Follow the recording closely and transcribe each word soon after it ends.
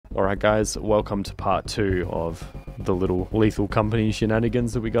Alright guys, welcome to part 2 of the little Lethal Company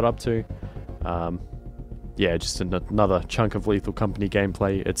shenanigans that we got up to. Yeah, just another chunk of Lethal Company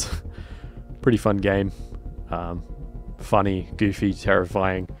gameplay. It's a pretty fun game. Funny, goofy,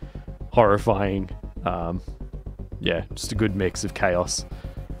 terrifying, horrifying. Yeah, just a good mix of chaos.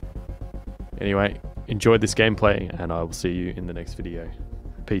 Anyway, enjoy this gameplay and I will see you in the next video.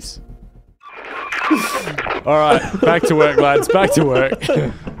 Peace. Alright, back to work lads, back to work.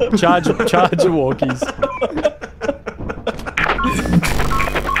 Charge your walkies.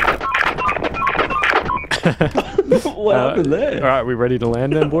 What happened there? Alright, we ready to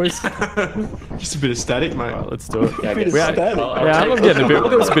land then, boys? Just a bit of static, mate. Alright, let's do it. Yeah, I'm getting a bit.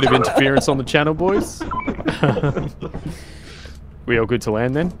 There was a bit of interference on the channel, boys. We all good to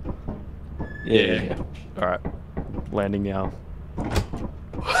land then? Yeah. Alright, landing now.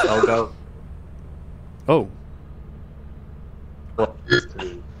 I'll go. Oh.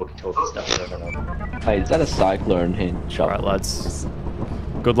 Hey, is that a cyclone hit shot? Alright, lads.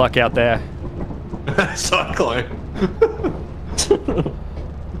 Good luck out there. Cyclone.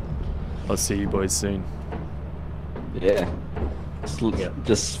 I'll see you boys soon. Yeah.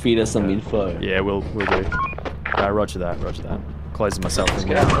 Just feed us some info. Yeah, we'll do. Roger that, roger that. Closing myself in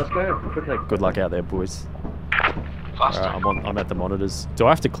Let's now. go. Quickly. Good luck out there, boys. Faster. Alright, I'm at the monitors. Do I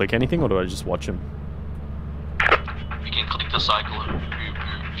have to click anything or do I just watch them? You can click the cycle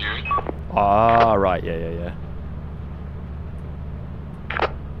viewing. Ah, right, yeah.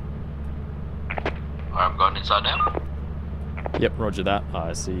 I'm going inside now. Yep, roger that.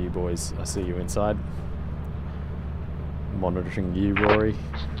 I see you boys. I see you inside. Monitoring you, Rory.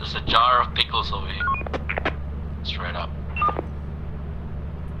 There's a jar of pickles over here. Straight up.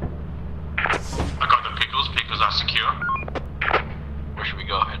 I got the pickles. Pickles are secure. Where should we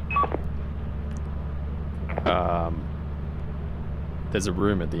go ahead? There's a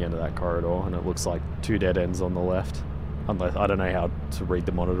room at the end of that corridor, and it looks like 2 dead ends on the left. Unless I don't know how to read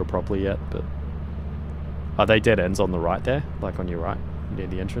the monitor properly yet, but are they dead ends on the right there, like on your right near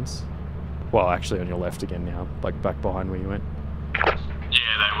the entrance? Well, actually on your left again now, like back behind where you went. Yeah,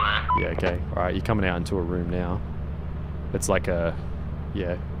 they were. Yeah, okay. All right, you're coming out into a room now. It's like a,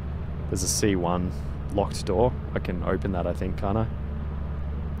 yeah. There's a C1 locked door. I can open that, I think, can't I?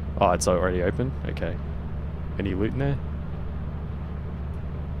 Oh, it's already open. Okay. Any loot in there?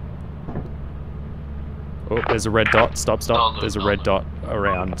 Oh, there's a red dot. Stop. No, There's a red dot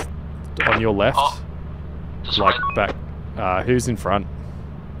around on your left. Oh, there's Like red. back. Who's in front?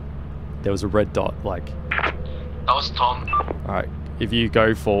 There was a red dot, like. That was Tom. Alright, if you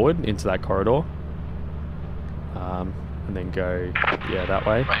go forward into that corridor, and then go, yeah, that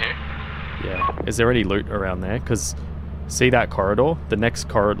way. Right here. Yeah. Is there any loot around there? Because see that corridor? The next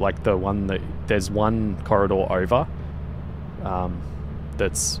corridor, like the one that there's one corridor over,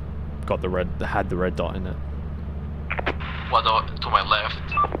 that's got the red, had the red dot in it. What, to my left?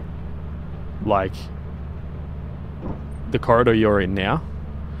 Like the corridor you're in now,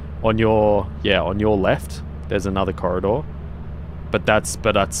 on your left, there's another corridor, but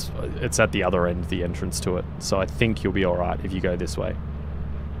it's at the other end, the entrance to it. So I think you'll be all right if you go this way.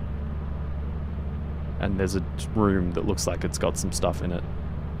 And there's a room that looks like it's got some stuff in it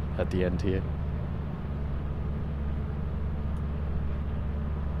at the end here.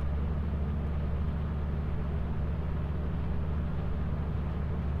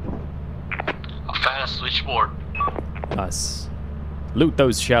 I found a switchboard. Nice. Loot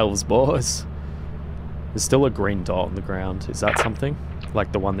those shelves, boys. There's still a green dot on the ground. Is that something?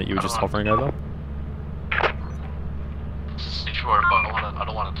 Like the one that you were just hovering over? Switchboard, but I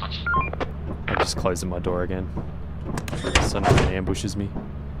don't want to touch it. I'm just closing my door again, so no one ambushes me.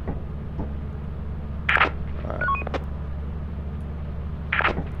 Alright.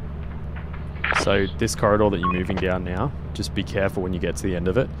 So this corridor that you're moving down now, just be careful when you get to the end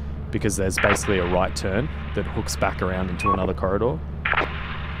of it, because there's basically a right turn that hooks back around into another corridor.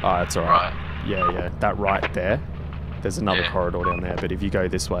 Oh, that's alright. Right. Yeah, that right there. There's another corridor down there, but if you go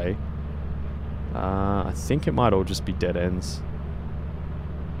this way, I think it might all just be dead ends.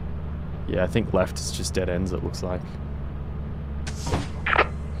 Yeah, I think left is just dead ends, it looks like.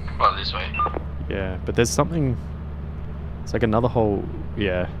 Well, this way. Yeah, but there's something... It's like another whole...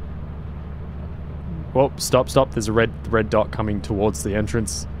 Yeah. Well, stop. There's a red dot coming towards the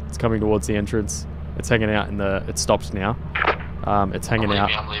entrance. It's coming towards the entrance. It's hanging out in the... It's stopped now. It's hanging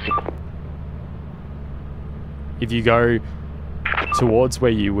out. I'm leaving. If you go towards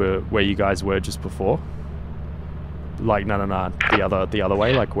where you guys were just before, like no, the other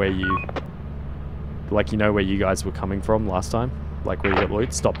way, like where you, like you know where you guys were coming from last time, like where you got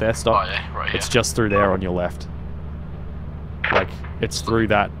loot. Stop there, stop. Oh yeah, right. It's just through there on your left. Like it's through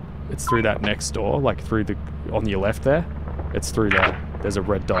that It's through that next door, like through the on your left there. It's through there. There's a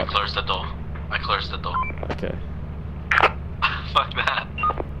red I dot. closed the door. I closed the door. Okay. Fuck that.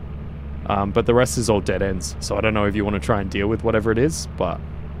 But the rest is all dead ends. So I don't know if you want to try and deal with whatever it is, but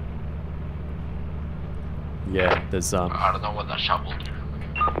yeah, there's I don't know what that shovel do.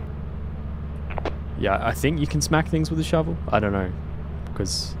 yeah, I think you can smack things with a shovel. I don't know,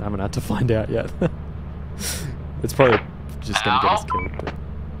 because I haven't had to find out yet. It's probably just gonna get us killed. But...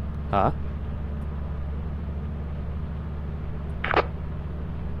 Huh?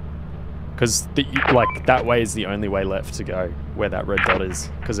 Because like that way is the only way left to go, where that red dot is,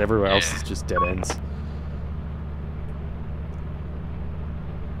 because everywhere else is just dead ends.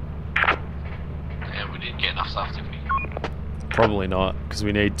 Yeah, we didn't get enough stuff to be. Probably not, because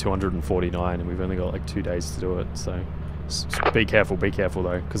we need 249 and we've only got like 2 days to do it. So be careful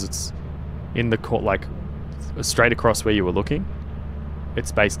though, because it's in the court, like straight across where you were looking.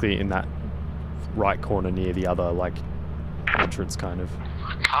 It's basically in that right corner near the other like entrance kind of.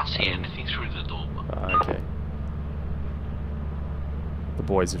 I can't see anything through the door. Okay. The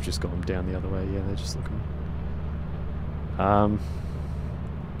boys have just gone down the other way. Yeah, they're just looking.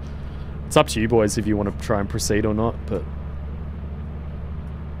 It's up to you boys if you want to try and proceed or not, but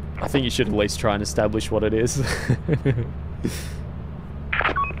I think you should at least try and establish what it is.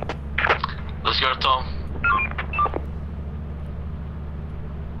 Let's go, Tom.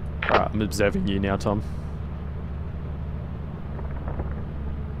 Alright, I'm observing you now, Tom.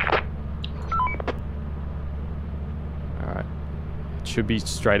 Alright. It should be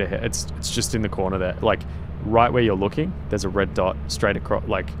straight ahead. It's just in the corner there. Like, right where you're looking, there's a red dot straight across,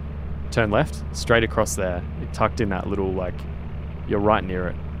 like, turn left, straight across there. It tucked in that little, like, you're right near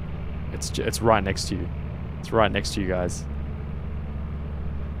it. It's right next to you. It's right next to you guys.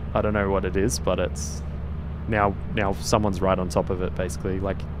 I don't know what it is, but it's... Now someone's right on top of it, basically.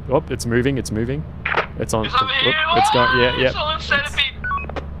 Like, oh, it's moving, it's moving. It's on... It's over here. It's going... Yeah, It's on the centipede.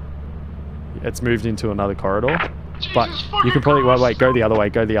 It's moved into another corridor. But Jesus you can fucking probably... Christ. Wait, go the other way,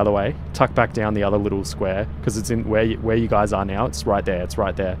 go the other way. Tuck back down the other little square, because it's in where you guys are now. It's right there, it's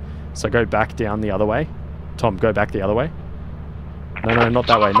right there. So go back down the other way. Tom, go back the other way. No, not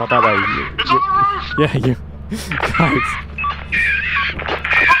that way, not that way. It's on the roof. Yeah, you... Guys...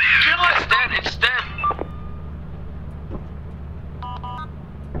 It's dead. It's dead.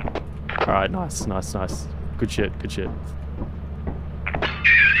 Alright, nice. Good shit. That's the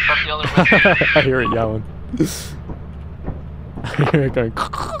other way. I hear it yelling. I hear it going...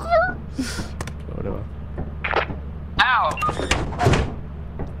 Whatever. Ow!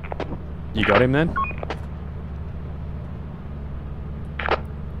 You got him then?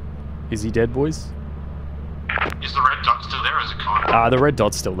 Is he dead, boys? Is the red dot still there or is it gone? The red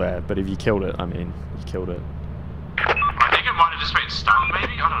dot's still there, but if you killed it, I mean, you killed it. I think it might have just been stunned,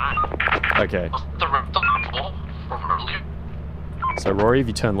 maybe? I don't know. Okay. Was the red dot before from earlier? So Rory, if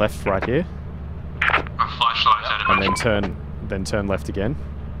you turn left right here, My flashlight's out of and battery. then turn left again.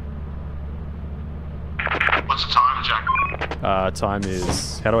 What's the time, Jack? Time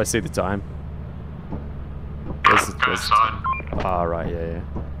is... How do I see the time? Go inside. Ah, right, yeah.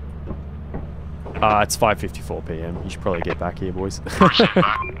 It's 5:54 PM. You should probably get back here, boys. Appreciate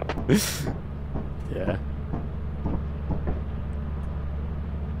that. Yeah.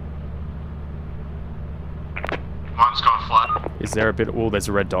 Mine's gone flat. Is there a bit... Oh, there's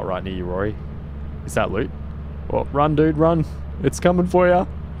a red dot right near you, Rory. Is that loot? Oh, run, dude, run. It's coming for you.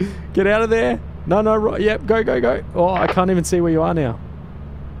 Get out of there. No, yep, go. Oh, I can't even see where you are now.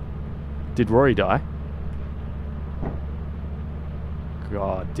 Did Rory die?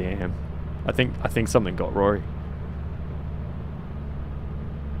 God damn. I think something got Rory.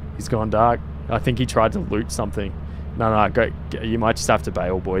 He's gone dark. I think he tried to loot something. No, go. You might just have to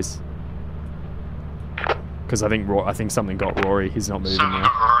bail, boys. Because I think something got Rory. He's not moving Someone now.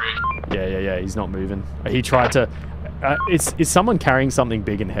 got Rory. Yeah. He's not moving. He tried to. Is someone carrying something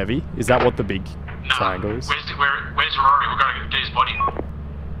big and heavy? Is that what the big No. triangle is? Where's Rory? We're going to get his body.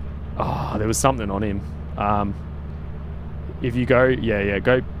 Oh, there was something on him. If you go,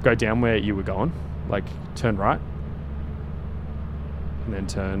 go down where you were going. Like, turn right. And then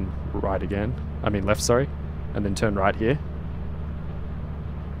turn right again. I mean left, sorry. And then turn right here.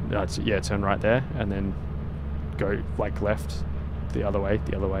 Yeah, turn right there. And then go, like, left. The other way.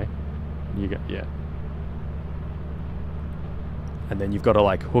 You go, yeah. And then you've got to,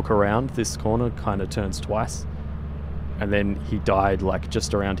 like, hook around this corner. Kind of turns twice. And then he died, like,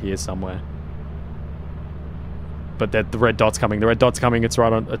 just around here somewhere. But the red dot's coming. It's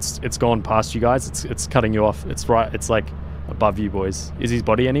right on. It's gone past you guys. It's cutting you off. It's right. It's like above you, boys. Is his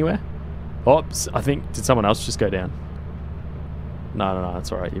body anywhere? Oh, I think, did someone else just go down? No,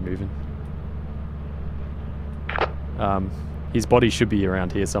 it's alright, you're moving. His body should be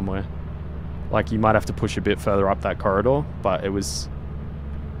around here somewhere. Like, you might have to push a bit further up that corridor, but it was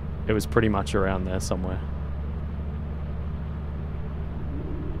pretty much around there somewhere.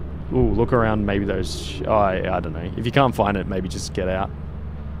 Ooh, look around maybe those... Oh, I don't know. If you can't find it, maybe just get out.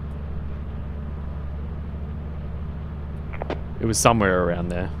 It was somewhere around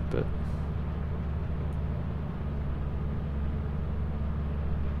there, but...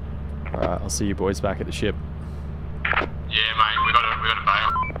 Alright, I'll see you boys back at the ship. Yeah, mate, we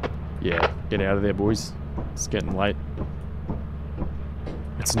gotta bail. Yeah, get out of there, boys. It's getting late.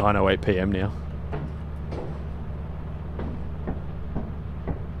 It's 9:08 PM now.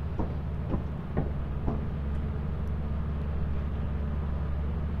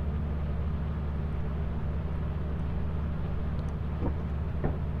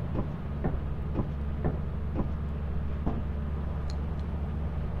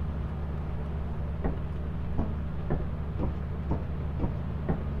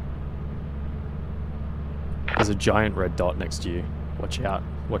 There's a giant red dot next to you. Watch out.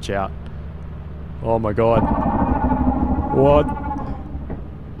 Watch out. Oh my god. What?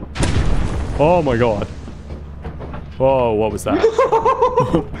 Oh my god. Oh, what was that?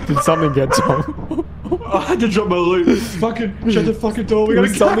 Did something get Tom? I had to drop my loot. Fucking shut the fucking door. We There gotta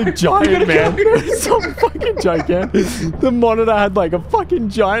was something go. giant, man. There was something fucking gigantic. The monitor had like a fucking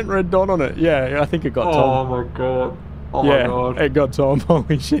giant red dot on it. Yeah, I think it got Tom. Oh my god. Oh Yeah, my god. it got Tom.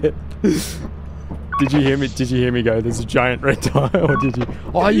 Holy shit. Did you hear me? Did you hear me go? There's a giant red dot, or did you?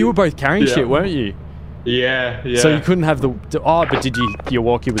 Oh, you were both carrying Yeah. shit, weren't you? Yeah, yeah. So you couldn't have the. Oh, but did you? Your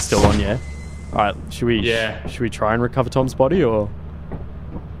walkie was still on, yeah. All right, should we? Yeah. Should we try and recover Tom's body, or?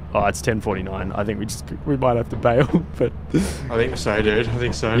 Oh, it's 10:49. I think we might have to bail, but. I think so, dude. I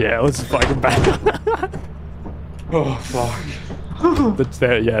think so. Yeah, let's fucking bail. Oh, fuck.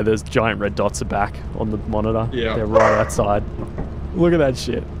 But yeah, there's giant red dots are back on the monitor. Yeah. They're right outside. Look at that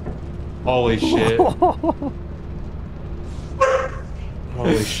shit. Holy shit.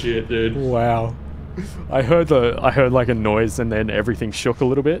 Holy shit, dude. Wow. I heard like a noise and then everything shook a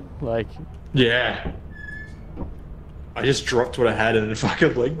little bit. Like, Yeah. I just dropped what I had and then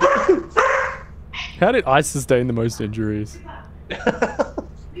fucking legged how did I sustain the most injuries?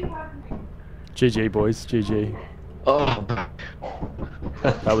 GG boys, GG. Oh,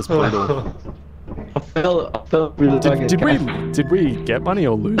 That was brutal. I felt really Did we get money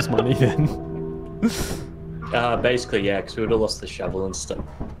or lose money then? Basically, yeah, because we would have lost the shovel and stuff.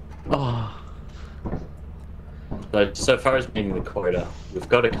 Oh, So far as meeting the quota, we've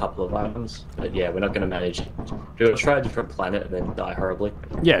got a couple of items, but yeah, we're not going to manage. We'll try a different planet and then die horribly.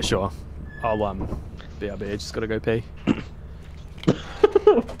 Yeah, sure. I'll BRB, I just gotta go pee.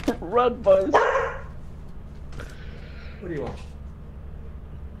 run, boys. What do you want?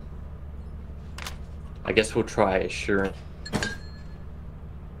 I guess we'll try assurance.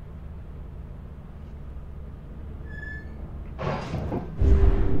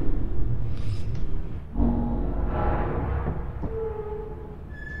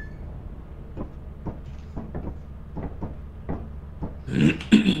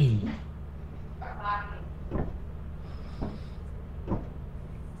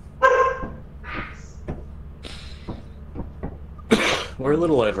 We're a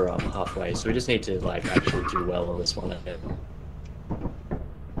little over halfway, so we just need to like actually do well on this one.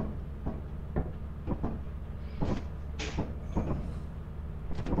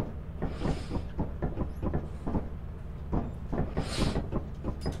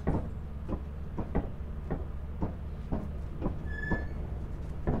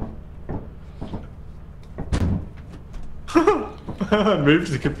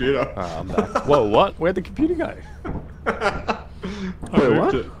 Moved the computer. I'm back. Whoa, what? Where'd the computer go? I Wait, moved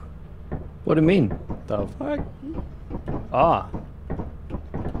what? it. What do you mean? The fuck? Ah.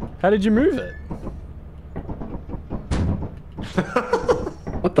 How did you move it?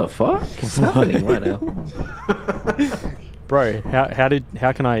 What the fuck? What's happening right now? Bro,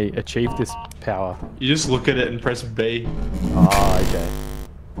 how can I achieve this power? You just look at it and press B. Ah, okay.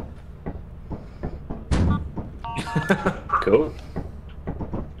 Cool.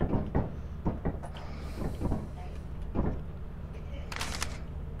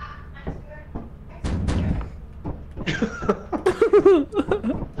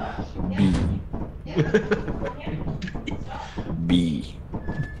 B.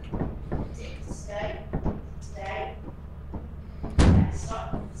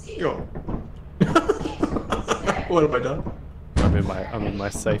 Yo. What have I done? I'm in my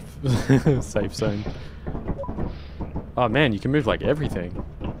safe safe zone. Oh man, you can move like everything.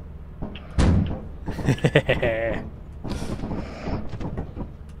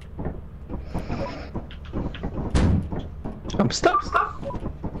 I'm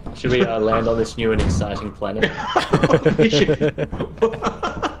stuck. Should we land on this new and exciting planet?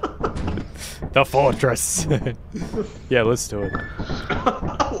 The fortress. Yeah, let's do it.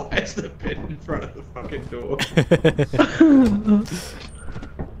 Why is the bed in front of the fucking door?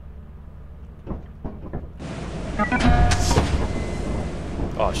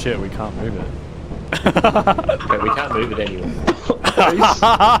 Oh shit, we can't move it. But we can't move it anyway.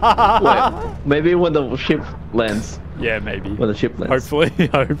 Wait, maybe when the ship lands. Yeah, maybe. When the ship lands. Hopefully,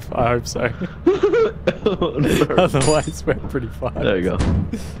 I hope so. Oh, no. Otherwise, we're pretty fucked. There you go.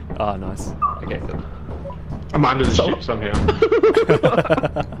 Oh, nice. Okay, good. I'm under the ship somehow.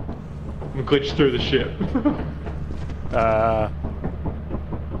 I'm glitched through the ship.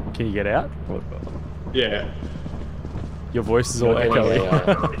 Can you get out? Yeah. Your voice is all You're getting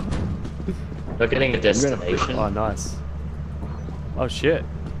echoey. You're getting a destination. Oh, nice. Oh shit.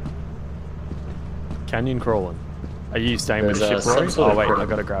 Canyon crawling. Are you staying with the There's, ship, Rory? some sort Oh of wait, crawl. I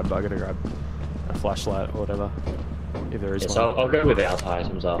gotta grab a flashlight or whatever. If there is Yes, one. I'll go without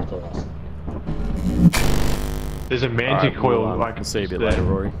items after last. There's a Alright, manticoil we'll see you a bit later,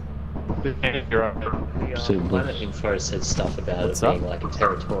 Rory. The Simply. Planet info said stuff about What's it being up? like a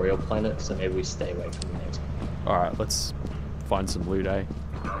territorial planet, so maybe we stay away from it. Alright, let's find some loot, eh?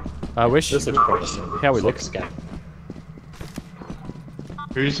 Wish. This looks promising. How we Looks looking? scam.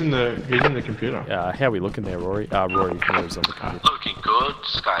 Who's in the computer? How we looking there, Rory? Rory's on the computer. Looking good.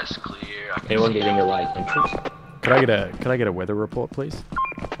 Sky's clear. I can Anyone see getting a right entrance? Could I get a weather report, please?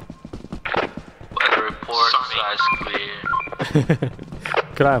 weather report. Sky's clear.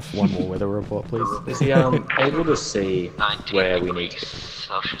 Could I have one more weather report, please? Is he able to see 19 where we degrees need to...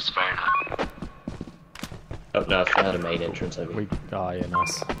 Celsius Fahrenheit. Oh no, I found a main entrance over here. Oh yeah,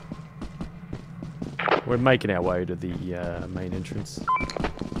 nice. We're making our way to the main entrance.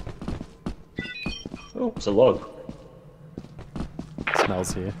 Oh, it's a log.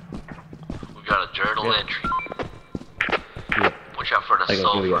 Smells here. We got a journal Yeah. entry. Yep. Watch out for the Okay, here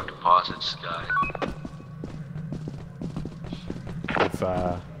we sulfur go. deposits, guy.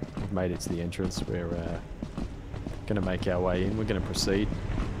 We've made it to the entrance. We're gonna make our way in. We're gonna proceed.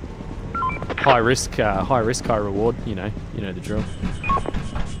 High risk, high reward. You know the drill.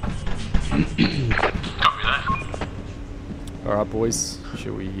 Copy that. All right, boys.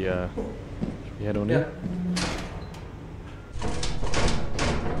 Should we head on in?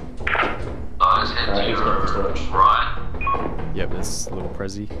 Let's head Alright, to he's got the your torch. right. Yep, there's a little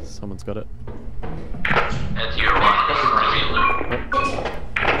Prezi. Someone's got it. Head to your right.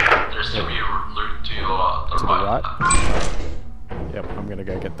 There's gonna be loot to your To the right. Yep, I'm gonna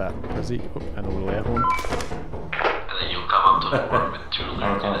go get that Prezi. Oop, and a little air horn. And then you'll come up to the port with 2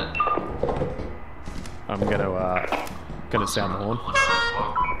 loot in it. I'm gonna sound the horn.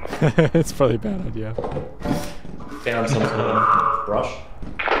 There's It's probably a bad idea. Found some sort of brush.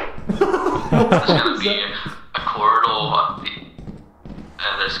 gonna be a corridor,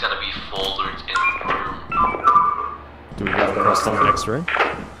 and there's gonna be folders in the room. Do we go across to the next room?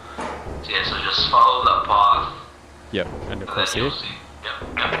 So yeah, so just follow that path, Yep, and and across then here. you'll see. Yep.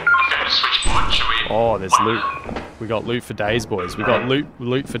 I found a switchboard. Should we? Oh, there's find loot. it? We got loot for days, boys. We got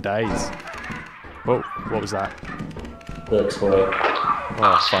loot for days. Whoa, what was that? The toy.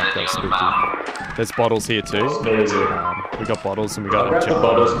 Oh, fuck, that's spooky. There's bottles here too. We got bottles and we I'll got grab the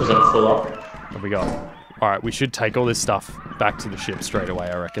bottles because I'm full up. And we got. All right, we should take all this stuff back to the ship straight away.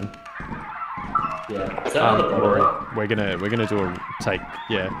 I reckon. Yeah. Is that another bottle? Rory, we're gonna do a take.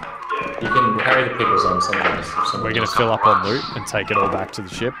 Yeah, You can carry the pickles on something else. If someone we're gonna else- fill up on loot and take it all back to the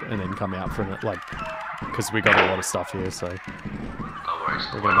ship and then come out from it, like, because we got a lot of stuff here. So No worries.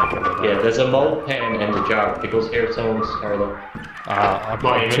 we're gonna make it all Yeah, back. there's a mold pan and a jar of pickles here if someone's carried them. I'm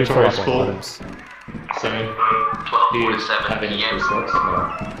My too full up inventory's on full. items. Same. Do you 12:47 have any p.m. resets? No.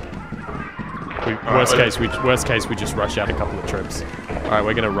 Worst case, we just rush out a couple of trips. All right,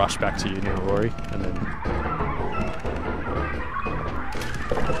 we're gonna rush back to you now, Rory, and then.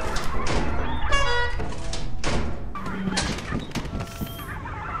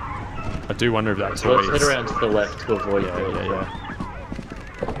 I do wonder if that So toy let's head is around to the left to avoid yeah.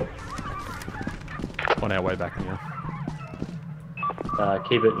 On our way back now.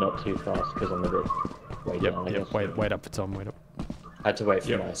 Keep it not too fast because I'm a bit way Yep, down. I yep. guess. Wait up for Tom. Wait up. I had to wait for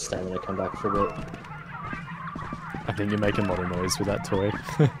Yep. my stamina to come back for a bit. I think you're making a lot of noise with that toy.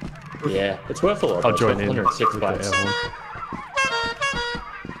 Yeah, it's worth a lot. I'll It's join worth in. 106 with the bucks. air horn.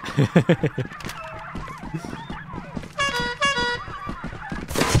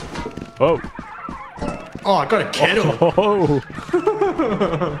 Whoa! Oh, I got a kettle. Oh!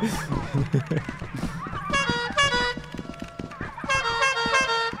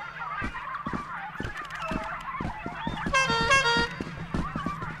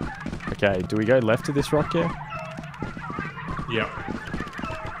 Okay, do we go left of this rock here? Yeah.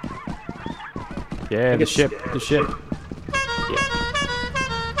 Yeah, the ship. The ship. Yeah.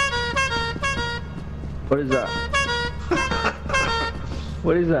 What is that?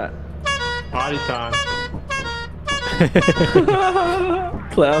 What is that? Party time.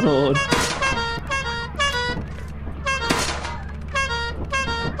 Clown horde.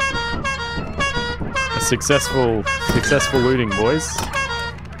 Successful looting, boys.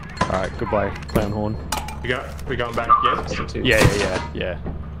 Alright, goodbye, clown horn. We going back yet? Yeah.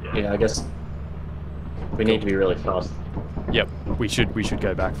 Yeah, I guess we need to be really fast. Yep, we should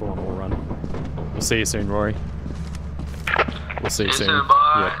go back for one more run. We'll see you soon, Rory. We'll see you See you soon. soon,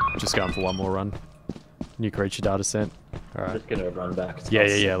 bye. Yeah, just going for one more run. New creature data sent. I'm Alright. just gonna run back. as Yeah,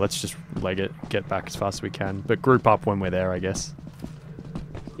 fast. let's just leg it, get back as fast as we can. But group up when we're there, I guess.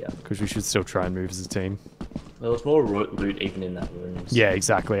 Yeah. Because we should still try and move as a team. There was more loot even in that room. So Yeah,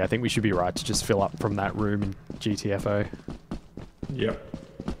 exactly. I think we should be right to just fill up from that room in GTFO. Yep.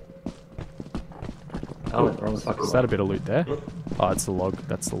 Oh, wrong fucking Is that a bit of loot there? Oh, it's the log.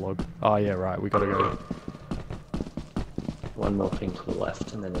 That's the log. Oh, yeah, right. We gotta go. one more thing to the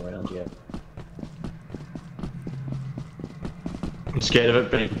left and then around, yeah. I'm scared of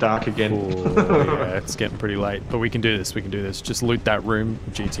it being dark again. Oh, yeah, it's getting pretty late. But we can do this. We can do this. Just loot that room,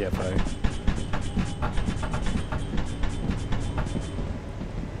 GTFO.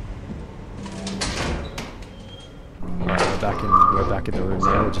 Alright, we're back in the room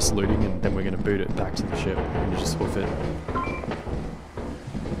now. We're just looting and then we're gonna boot it back to the ship. We're gonna just hoof it.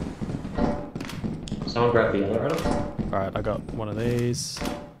 Someone grab the other item. Alright, I got one of these.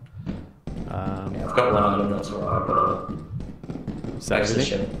 I've got one item, that's alright, but Is that next to the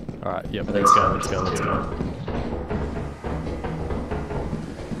everything? ship. Alright, yep, I think let's so. go.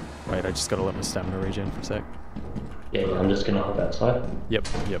 Wait, I just gotta let my stamina regen for a sec. Yeah, I'm just gonna hop outside. Yep.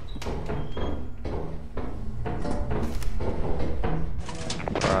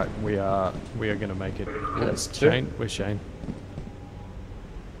 Alright, we are gonna make it. That's two. Shane? Where's Shane?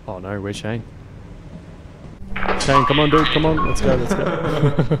 Oh no, where's Shane? Shane, come on dude, come on, let's go.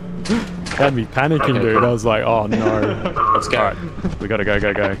 Had me panicking, Okay, dude. cool. I was like, oh no. Let's go. Alright, we gotta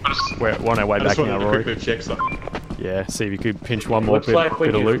go. We're on our way I back just now, wanted to Rory. quickly check something. Yeah, see if you could pinch one more Looks bit, like when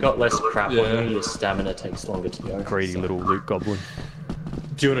bit of you've loot. got less crap Yeah. on you, your stamina takes longer to go. Greedy little loot goblin.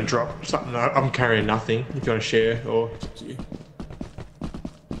 Do you want to drop something? I'm carrying nothing. If you want to share, or it's up to you.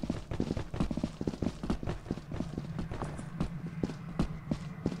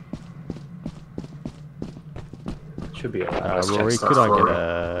 Should be alright. Let's check Rory, stuff could I for get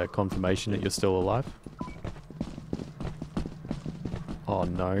it. a confirmation that you're still alive? Oh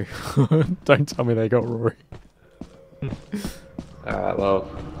no. Don't tell me they got Rory. Alright, well.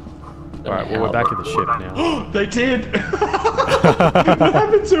 Alright, well we're back at the ship now. They did. What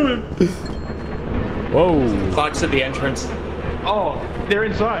happened to him? Whoa! Flags at the entrance. Oh, they're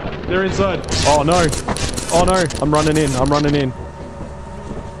inside. They're inside. Oh no! Oh no! I'm running in.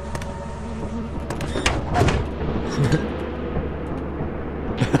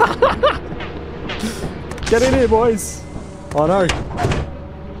 Get in here, boys! Oh no!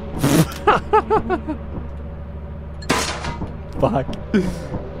 Fuck.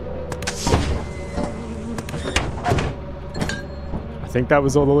 I think that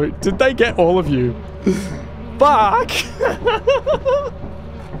was all the loot. Did they get all of you? Fuck!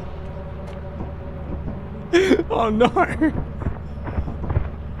 Oh no!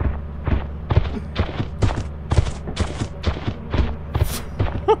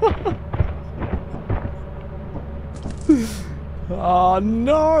 Oh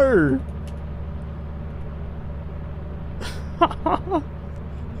no!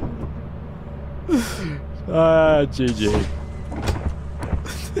 GG.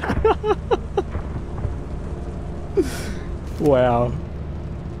 Wow.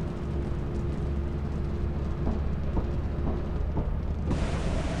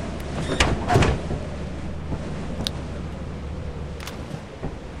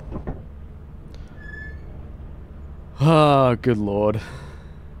 Oh, good lord.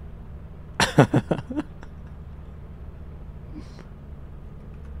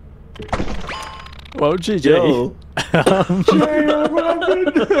 Well, GG. Yo.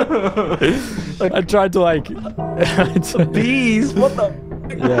 I tried to like... Bees, what the?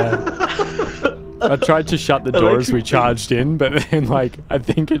 Yeah. I tried to shut the door as we charged in, but then like, I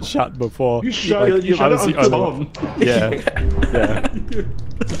think it shut before. You shut, Like, you I shut was it the on only- Tom. Yeah. Yeah.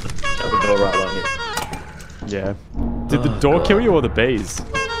 Shut the door right on you. Yeah. Did the door kill you or the bees?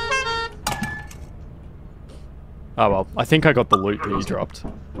 Oh well, I think I got the loot that you dropped,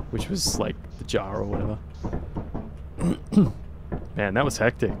 which was like the jar or whatever. Man, that was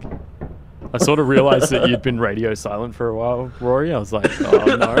hectic. I sort of realized that you'd been radio silent for a while, Rory. I was like,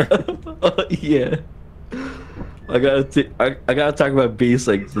 oh no. Yeah. I gotta talk about bees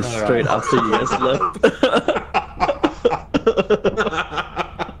like just straight after you guys left.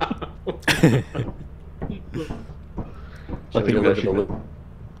 Should we deliver the loot?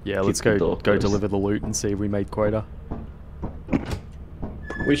 Yeah, let's go deliver the loot and see if we made quota.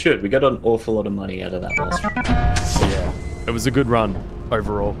 We should. We got an awful lot of money out of that last one. Yeah, it was a good run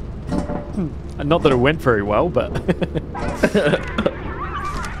overall. And not that it went very well, but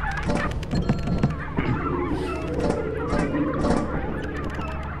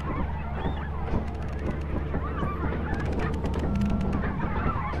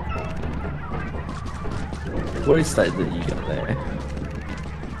What is that you got there?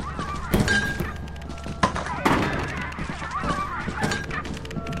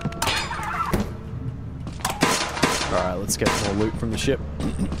 alright, let's get more loot from the ship.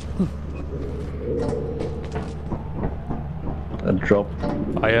 A drop.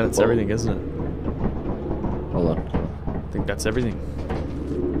 Oh yeah, that's everything, isn't it? Hold on. I think that's everything.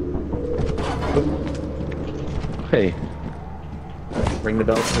 Hey. Ring the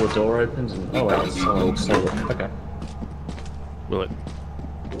bell till the door opens and... Oh wow, it's someone okay. Will it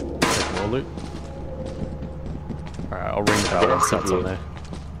take more loot? Alright, I'll ring the bell once that's on there.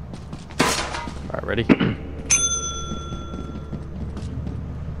 Alright, ready?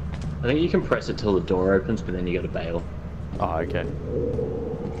 I think you can press it till the door opens, but then you gotta bail. Oh, okay.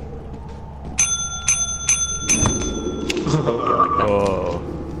 Oh.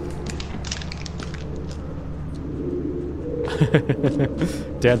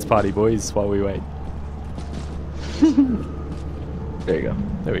 Dance party, boys, while we wait. There you go.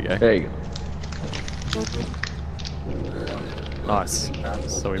 There we go. There you go. Nice.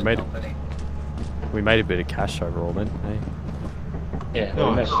 So we made a bit of cash overall then, hey? Yeah,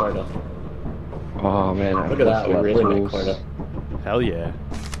 we made quota. Oh man, Look at that, we really made quota. Hell yeah.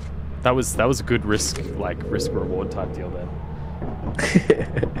 That was a good risk reward type deal then.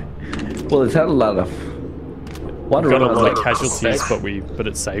 Well, it's had a lot of. We got a lot like of casualties, but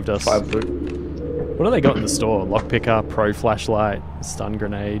it saved us. 5 loot. What do they got in the store? Lockpicker, pro flashlight, stun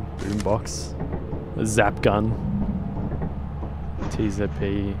grenade, boombox, a zap gun,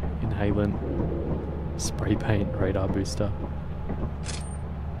 TZP, inhalant, spray paint, radar booster.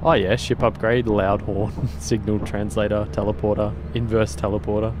 Oh yeah, ship upgrade, loud horn, signal translator, teleporter, inverse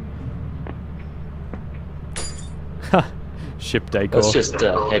teleporter. Ship decor. Let's just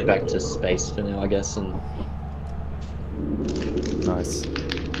head back to space for now, I guess, and... Nice.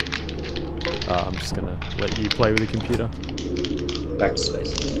 I'm just gonna let you play with the computer. Back to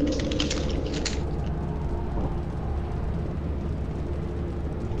space.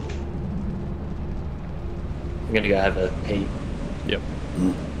 I'm gonna go have a pee. Yep.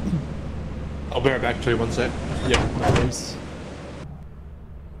 I'll be right back to you, one sec. Yep, no worries.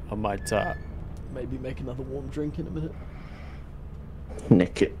 I might maybe make another warm drink in a minute.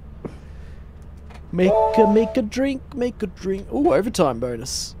 Nick it. Make a drink. Ooh, overtime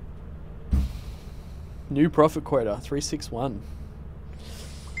bonus. New profit quota, 361.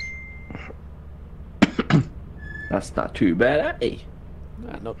 That's not too bad, eh?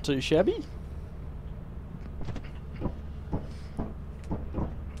 Not too shabby.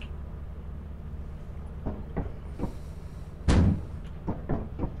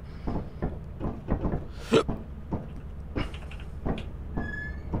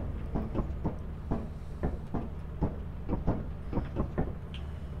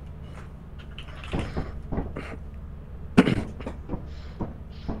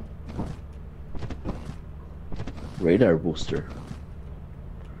 Radar booster.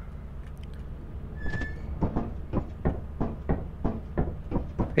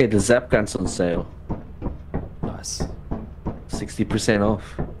 Hey, the zap gun's on sale. Nice. 60%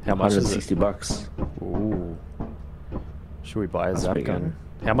 off. How much is it? $160. Ooh. Should we buy a That's zap pretty gun?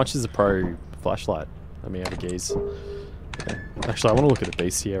 good. How much is a pro flashlight? Let me have a gaze. Okay. Actually, I want to look at a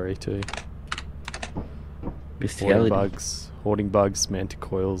bestiary too. Bestiality. Hoarding bugs,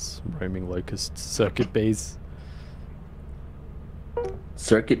 manticoils, roaming locusts, circuit bees.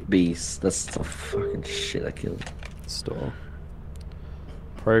 Circuit bees. That's the fucking shit I killed. Store.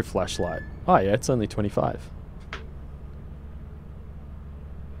 Pro flashlight. Oh yeah, it's only 25.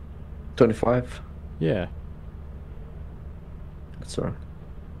 25. Yeah. That's alright.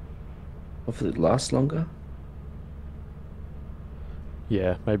 Hopefully it lasts longer.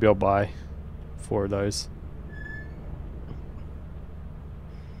 Yeah, maybe I'll buy 4 of those.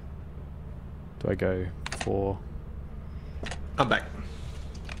 Do I go 4? I'm back.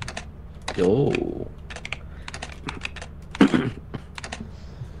 Yo.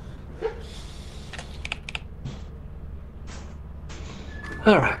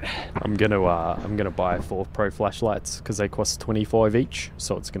 I'm gonna buy 4 pro flashlights because they cost 25 each,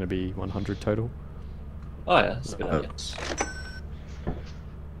 so it's gonna be 100 total. Oh yeah, that's a good idea.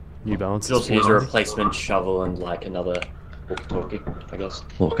 New Balance. You also use a replacement shovel and like another walkie-talkie, I guess.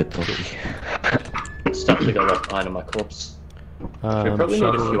 Walkie-talkie. Stuff to go left behind on my corpse. We probably need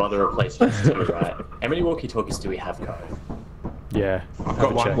a shovel. few other replacements too, right? How many walkie-talkies do we have, Go? Yeah, I've have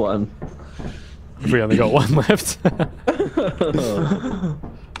got a check. One. We only got 1 left.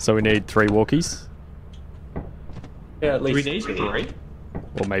 So we need 3 walkies, Yeah, at Do we least need 3?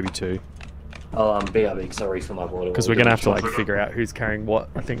 or maybe 2, Oh, BRB, because I refill my water. because we're gonna have to like figure out who's carrying what.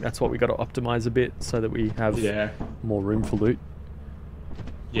 I think that's what we got to optimize a bit so that we have Yeah. more room for loot.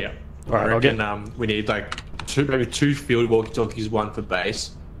 Yeah. Alright, I I'll get- reckon we need like maybe 2 field walkie-talkies, 1 for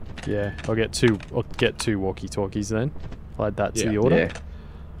base. Yeah, I'll get 2 walkie-talkies then. I'll add that to Yeah. the order. Yeah.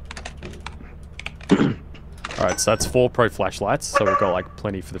 Alright, so that's 4 pro flashlights, so we've got like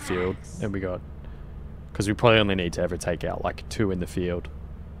plenty for the field, and we got, because we probably only need to ever take out like 2 in the field,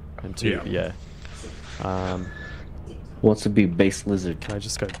 and 2, Yeah. Wants to be base lizard. Can I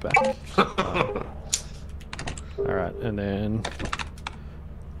just go back? Alright, and then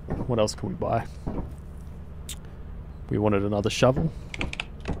what else can we buy? We wanted another shovel.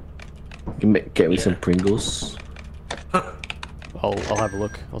 Get me some Pringles. I'll have a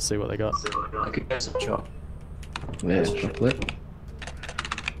look. I'll see what they got. I could get some chop. Yeah, chocolate.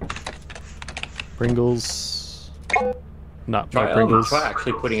 Pringles. No, Try, no Pringles. try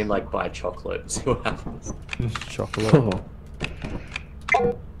actually putting in like buy chocolate and see what happens. Chocolate. Oh.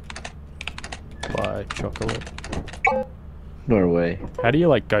 Buy chocolate. No way. How do you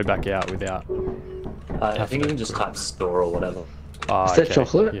like go back out without? I think you can just type store or whatever. Ah, Is that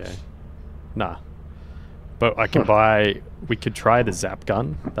chocolate? Yeah. Nah. But I can buy. We could try the zap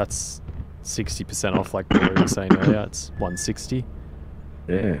gun. That's 60% off, like we were saying earlier. It's 160.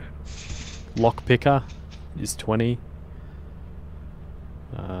 Yeah. Lock picker is 20.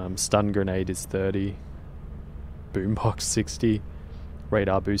 Stun grenade is 30. Boombox 60.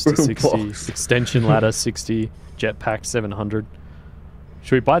 Radar booster 60. Boombox. Extension ladder 60. Jetpack 700.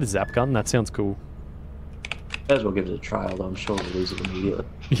 Should we buy the zap gun? That sounds cool. May as well give it a try, although I'm sure we'll lose it immediately.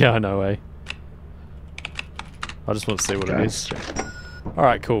 Yeah, I know, eh? I just want to see what it is.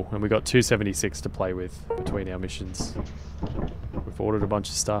 Alright, cool. And we got 276 to play with between our missions. We've ordered a bunch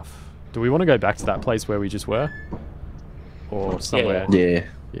of stuff. Do we want to go back to that place where we just were? Or somewhere? Yeah.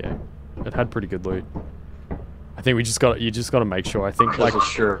 Yeah. It had pretty good loot. I think you just got to make sure. I think Like, like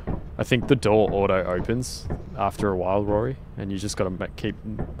sure. I think the door auto opens after a while, Rory, and you just got to keep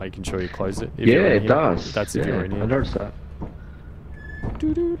making sure you close it. If Yeah, you're in it here. does. That's if Yeah, you're in I here. noticed that.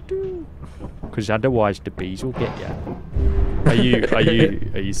 Because otherwise the bees will get you. Are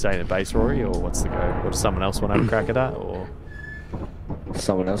you staying at base, Rory, or what's the go? Or does someone else want to have a crack at that, or?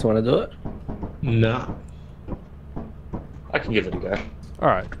 Someone else want to do it? Nah. I can give it a go. All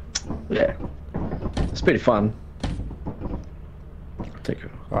right. Yeah. It's pretty fun. Take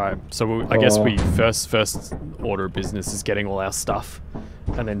it. All right. So I guess we first order of business is getting all our stuff,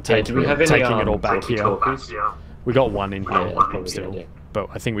 and then Hey, do we have any, taking it all back here. walkie-talkies? We got 1 in here Yeah, that's probably a good still, idea. but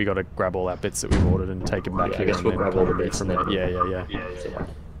I think we got to grab all our bits that we've ordered and take them back Yeah, I here. guess and we'll then grab all the probably bits from and there. then-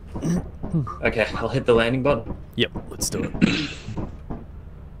 Yeah. Okay, I'll hit the landing button. Yep. Let's do it.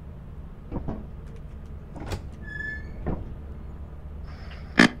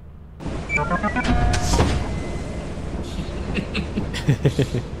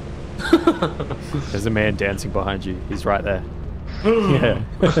 There's a man dancing behind you. He's right there. Yeah.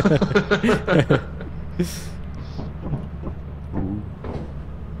 Ooh.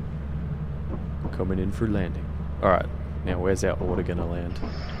 Coming in for landing. Alright, now where's our order gonna land?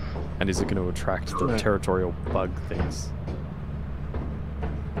 And is it gonna attract the territorial bug things?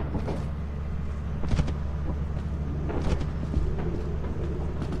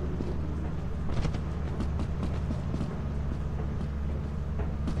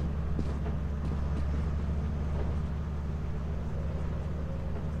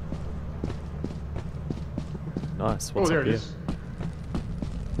 Nice. What's there up it here? is.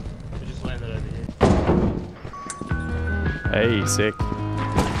 We just landed over here. Hey, sick.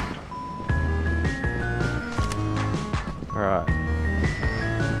 Alright.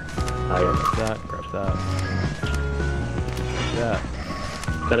 Grab that, grab that. Yeah.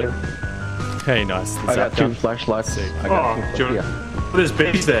 Better. Hey, nice. The I got zap 2 gun. flashlights. Sick. I got Oh, 2 do you yeah. want... There's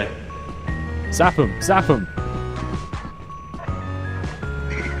bees there. Zap him! Zap him!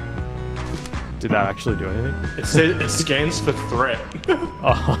 Did that actually do anything? It says it scans for threat.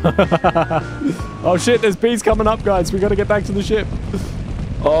 Oh. Oh shit, there's bees coming up, guys. We gotta get back to the ship.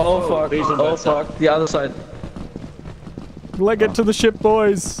 Oh, fuck. these are Oh, my fuck. The other side. Leg it to the ship,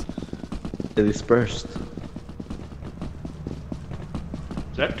 boys. They dispersed.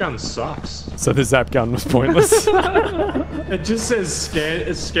 That gun sucks. So the zap gun was pointless. It just says scan.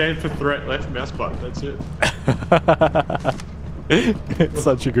 It's scan for threat. Left mouse button. That's it. It's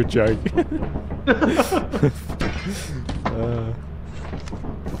such a good joke.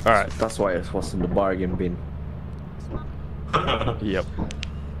 Alright. That's why it was in the bargain bin. Yep.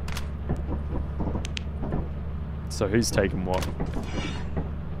 So who's taking what?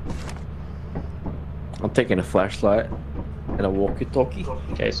 I'm taking a flashlight and a walkie-talkie.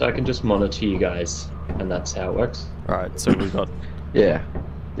 Okay, so I can just monitor you guys, and that's how it works. Alright, so we've got... Yeah.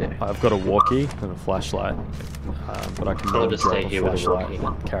 Yeah. I've got a walkie and a flashlight. But I can I'll more just drop stay a here with a flashlight walkie.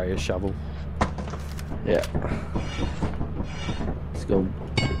 and carry a shovel. Yeah. Let's go.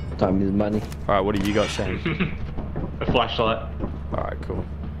 Time is money. Alright, what do you got, Shane? A flashlight. Alright, cool.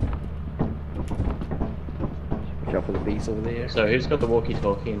 Drop for the beast over there. So who's got the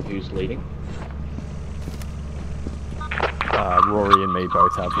walkie-talkie and who's leading? Rory and me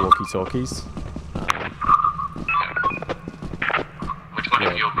both have walkie-talkies. Which one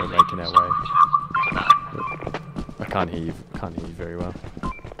of you will We're be making our way. for that? I can't hear you very well.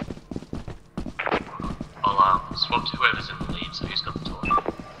 I'll swap to whoever's in the lead, so who's got the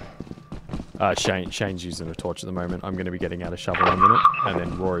torch? Shane's using a torch at the moment. I'm going to be getting out a shovel in a minute, and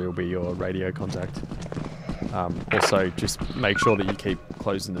then Rory will be your radio contact. Also, just make sure that you keep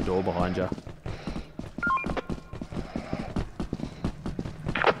closing the door behind you.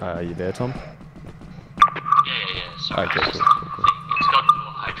 Are you there, Tom? Yeah. Sorry, Okay, it's just cool. it's got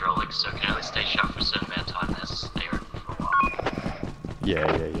dual hydraulics, so it can only stay shut for a certain amount of time. It has to stay open for a while.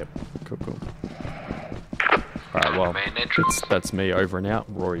 Yeah. Cool. Alright, well, Main entrance. that's me over and out.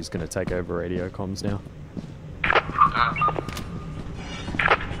 Rory's going to take over radio comms now.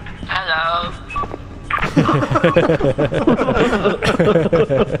 Hello.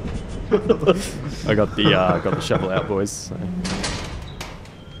 I got the shovel out, boys. So.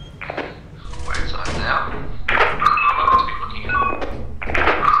 Where's I now? What must be looking at?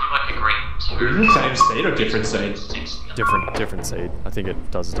 Seems like a green Is it the same seed or different seed? Different seed. I think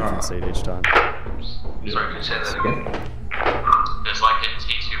it does a different seed each time. Sorry, can you say that again? There's like a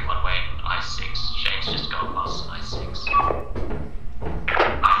T2 one way and I6. Shane's just gone past I6. I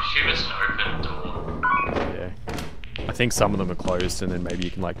assume it's an open door. Yeah. I think some of them are closed, and then maybe you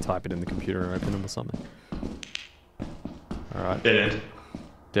can like type it in the computer and open them or something. Alright. Dead end.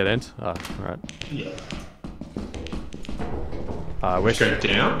 Dead end? Oh, alright. Yeah. Where Go should...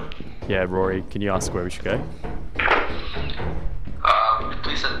 down. Yeah, Rory, can you ask where we should go?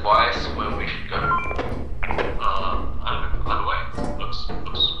 Please advise where we should go. I don't know. Either way, looks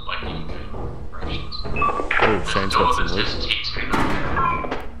like you can go directions. Oh, Shane's got some There's wood. just T2 though.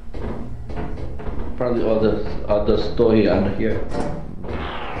 Probably other story under here.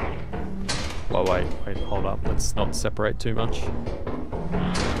 Well, wait, hold up. Let's not separate too much.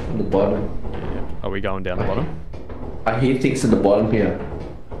 On the bottom. Yeah. Are we going down the bottom? I hear things in the bottom here.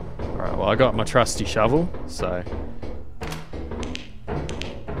 Alright, well, I got my trusty shovel, so...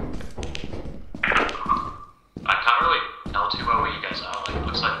 I can't really tell too well where you guys are. Like, it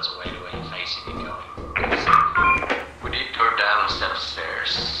looks like there's a way to where you're facing and going. We need to go down a set of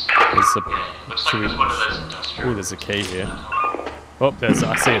stairs. There's a... Looks should like we- there's one of those industrial. Ooh, there's a key here. Oh,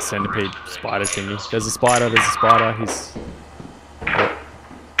 I see a centipede spider thingy. There's a spider, he's...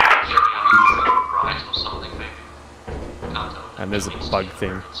 Right or something, maybe. Can't tell. And there's a bug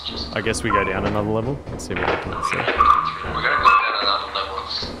thing. It's just. I guess we go down another level. Let's see what we can see. We're gonna go down another level.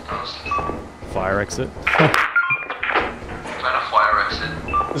 Honestly. Fire exit. Find a fire exit.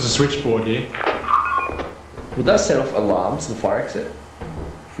 There's a switchboard here. Would that set off alarms, the fire exit?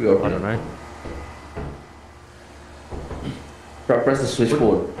 If we open I don't know. Press the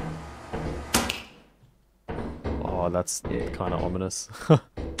switchboard. Oh, that's Yeah. kind of ominous.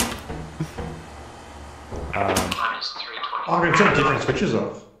 Time is 3:20. Oh, I can turn different switches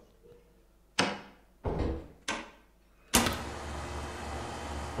off.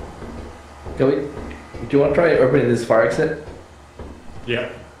 Do you want to try opening this fire exit? Yeah.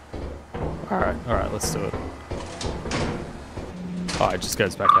 Alright, let's do it. Oh, it just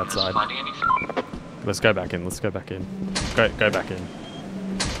goes back outside. Finding anything? Let's go back in, Go back in.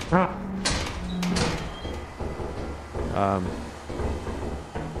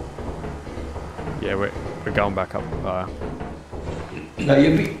 Yeah, we're going back up. No,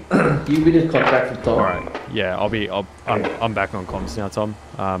 you be in contact with Tom. Alright, yeah, I'm back on comms now, Tom.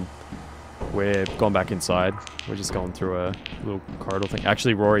 We're gone back inside. We're just going through a little corridor thing.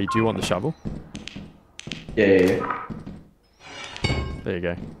 Actually, Rory, do you want the shovel? Yeah. There you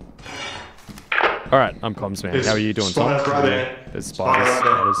go. Alright, I'm comms man. There's How are you doing, Tom? spiders right there. There's spiders.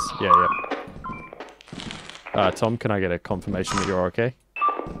 Spiders right there. Yeah. Tom, can I get a confirmation that you're okay? Yeah.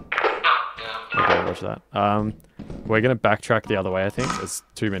 Okay, watch that. We're gonna backtrack the other way, I think. There's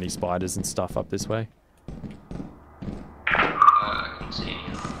too many spiders and stuff up this way. I can see any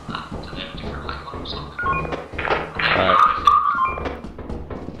of that. Do they have different icons or something?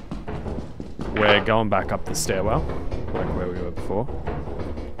 We're going back up the stairwell, like where we were before.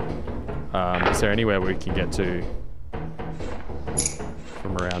 Is there anywhere we can get to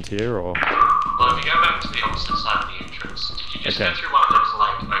from around here, or? Well, if you go back to the opposite side of the entrance, did you just go through one of those,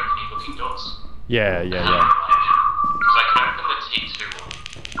 like, opening looking doors? Yeah. Because I can open the T2 one.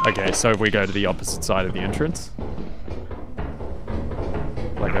 Okay, so if we go to the opposite side of the entrance?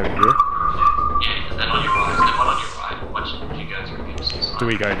 Like over here? Yeah, and then on your right, there's one on your right. Once you go through the opposite side. Do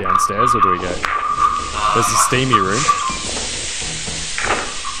we go downstairs, or do we go? There's a steamy room.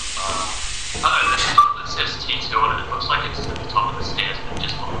 It says T2 on it. It looks like it's at the top of the stairs, but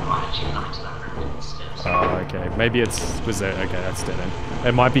just on the right as you come into that room with the stairs. Oh, okay. Maybe was there? Okay, that's dead end.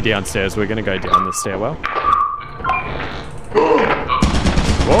 It might be downstairs. We're gonna go down the stairwell.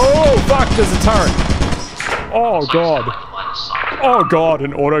 Whoa! Fuck! There's a turret. Oh god. Oh god!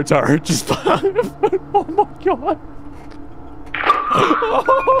 An auto turret just. Oh my god. Oh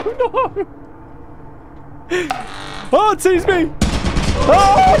no! Oh, it sees me!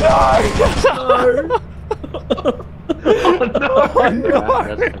 Oh no! Oh no! Oh no!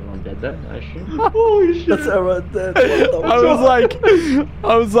 That's everyone dead then, I assume. Holy shit. That's everyone dead. I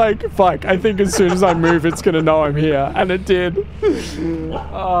was like, fuck, I think as soon as I move, it's gonna know I'm here. And it did.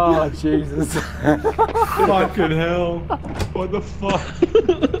 Oh, Jesus. Fucking hell. What the fuck?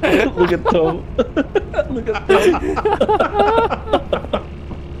 Look at Tom. Look at Tom.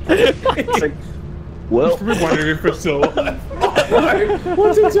 It's like, well. I'm wondering if we're still alive.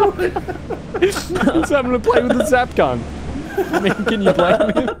 What's he doing? He's having to play with the zap gun. I mean, can you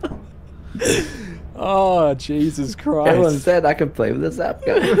blame him? Oh, Jesus Christ. Everyone said I can play with a zap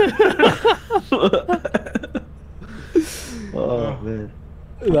gun. Oh, man.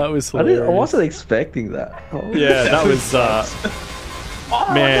 That was I hilarious. wasn't expecting that. Oh. Yeah, that was,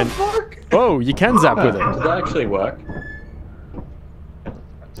 man. Oh, you can zap with Does it. that actually work?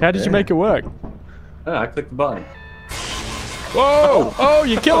 How did you make it work? Oh, I clicked the button. Whoa! Oh,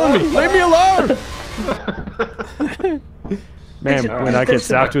 you're killing me! Leave me alone! Man, when I get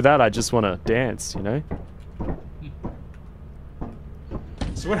zapped with that, I just want to dance, you know?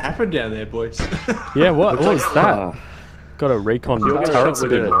 So what happened down there, boys? Yeah, what was that? Ah. Got a recon You almost turrets shot a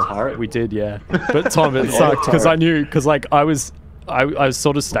with bit a more. turret? We did, yeah. But Tom, it sucked because I knew, because like I was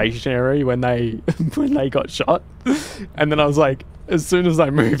sort of stationary when they got shot, and then I was like, as soon as I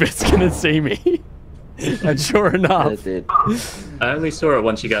move, it's gonna see me. And sure enough, It did. I only saw it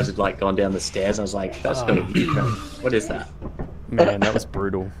once you guys had like gone down the stairs. I was like, that's gotta be different. What is that? man, that was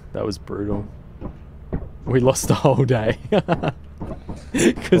brutal. That was brutal. We lost the whole day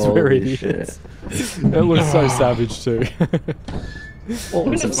because we're Holy idiots. It looks so savage too.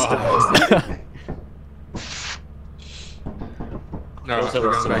 Holy Some fuck. stuff. No, Also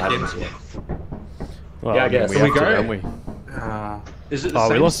we're lost going some back in. items, yeah. Well, Yeah, I I mean, guess. we So we have to, go? don't we? Is it the Oh,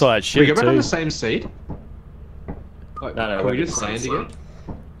 we same? lost all that Can we shit go back on too. the same seat? Like, No, can we're we just the same land again?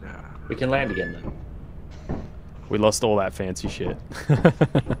 We can land again though. We lost all that fancy shit.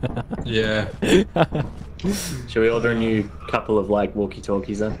 Yeah. Should we order a new couple of like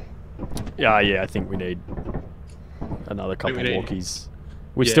walkie-talkies then? Yeah, I think we need another couple we need- walkies.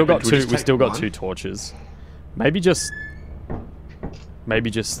 We Yeah, still but got do we two. just We take still got one? 2 torches. Maybe just.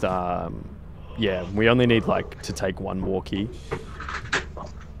 Yeah, we only need like to take 1 walkie,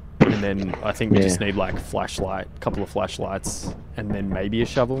 and then I think we just Yeah. need like a couple of flashlights, and then maybe a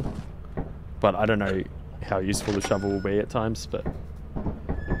shovel. But I don't know how useful the shovel will be at times. But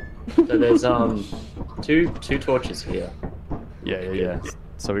So there's two torches here. yeah.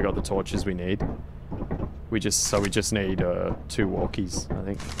 So we got the torches we need. We just need 2 walkies. I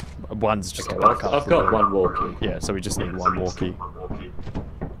think one's just Okay, a well, backup. I've got 1 walkie. Yeah, so we just need 1 walkie.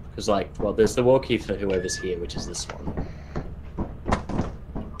 Because like, well, there's the walkie for whoever's here, which is this one.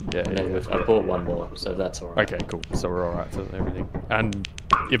 Yeah. And then yeah. I bought 1 more, so that's alright. Okay, cool. So we're alright for everything. And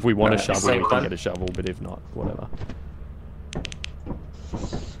if we want a shovel, same we can plan. get a shovel, but if not, whatever. Yeah.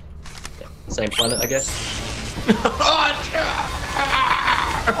 Same planet, I guess.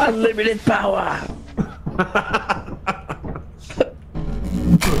 Unlimited power.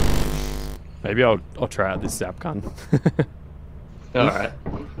 Maybe I'll try out this zap gun. Alright.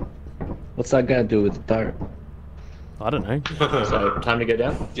 What's that gonna do with the turret? I don't know. So, time to go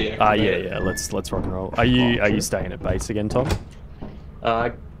down? Yeah. Let's rock and roll. Are you staying at base again, Tom?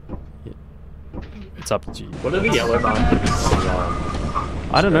 It's up to you. What are the yellow markers?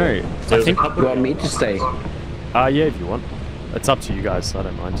 I don't know. I There's a think couple You want me to stay? Yeah, if you want. It's up to you guys. I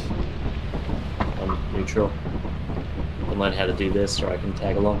don't mind. I'm neutral. I can learn how to do this, or I can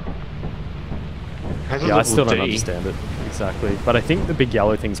tag along. How's it Yeah, I level still don't D? understand it exactly. But I think the big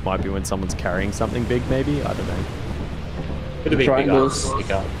yellow things might be when someone's carrying something big. Maybe I don't know. Could have been Triangles.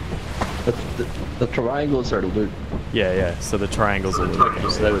 pick up. The triangles are the loot. Yeah, yeah. So the triangles are. Okay,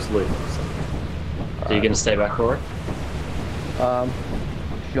 so that was loot. So. Are you gonna stay back for it?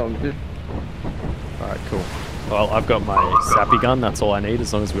 Young dude. All right, cool. Well, I've got my sappy gun. That's all I need.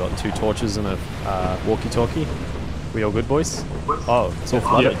 As long as we got 2 torches and a walkie-talkie. We all good, boys? Oh, it's all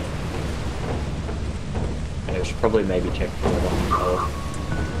flooded. Yeah, we should probably maybe check for it on the color.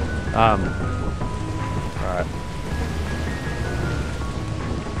 All right.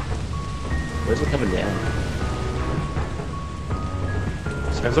 Where's it coming down?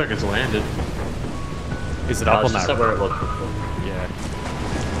 Sounds like it's landed. Is it up on It's just that? up where it looked before. Yeah.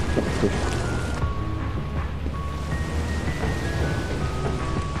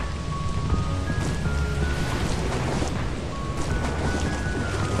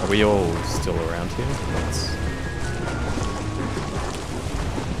 Are we all still around here? Let's...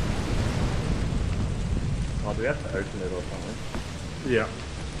 Oh, do we have to open it or something? Yeah.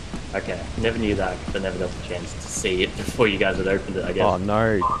 Okay, never knew that because I never got the chance to see it before you guys had opened it, I guess. Oh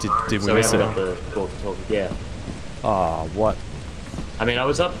no! Did we So we miss haven't it? got the walkie-talkie. Yeah. Oh, what? I mean, I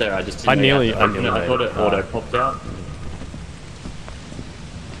was up there. I just didn't I know you had nearly- to I open it. nearly I thought made it it. auto popped out.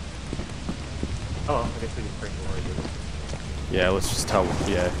 Oh, I guess we can bring Rory with us. Yeah, let's just tell.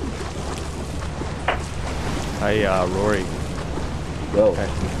 Yeah. Hey, Rory. Yo. Okay.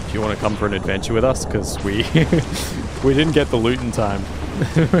 Do you want to come for an adventure with us? Because we we didn't get the loot in time.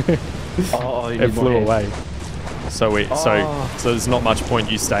 Oh, you It need more flew hands. away. So we Oh. so there's not much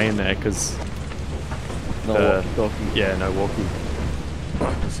point you staying there because No walkie-talkie. yeah, no walkie.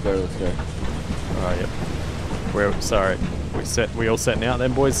 Let's go, let's go. All right, yep. We're sorry. We all set now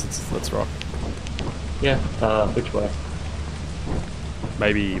then, boys. Let's rock. Yeah, which way?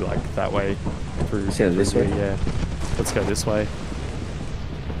 Maybe like that way through. Yeah, this through way? here, Yeah. Let's go this way.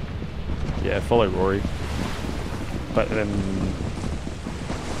 Yeah, follow Rory. But then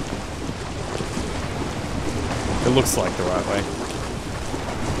it looks like the right way.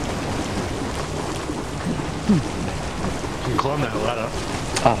 You can climb that ladder.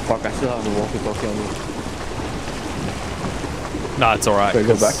 Ah, fuck, I still have the walkie-talkie on me. Nah, it's alright. Should I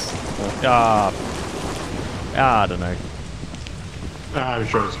go back? I don't know. I'm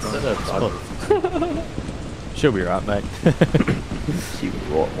sure it's Is fine. that a bug? She'll be right, mate. See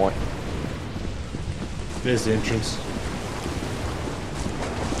what one. There's the entrance.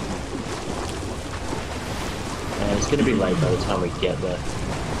 It's gonna be late by the time we get there.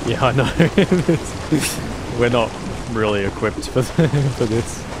 Yeah, I know. We're not really equipped for for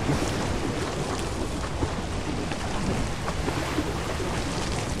this.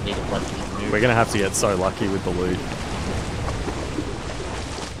 Need a bunch of new. We're gonna have to get so lucky with the loot.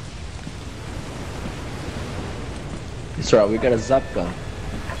 It's alright, we got a zap gun.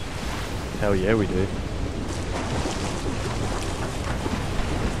 Hell yeah, we do.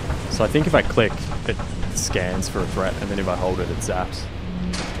 So I think if I click, it scans for a threat, and then if I hold it, it zaps.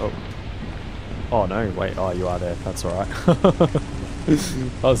 Oh. Oh no, wait, oh you are there, that's alright.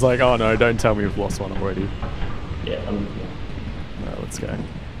 I was like, oh no, don't tell me we've lost one already. Yeah, Alright, let's go.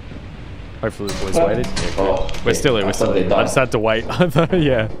 Hopefully the boys waited. Yeah, Oh, good. We're still here, we're still here. I just had to wait.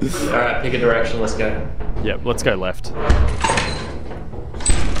 Yeah. Alright, pick a direction, let's go. Yep, let's go left.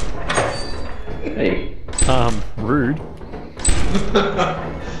 Hey. Rude.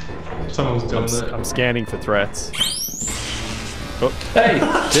 Someone's done that. I'm scanning for threats. Oh, Hey!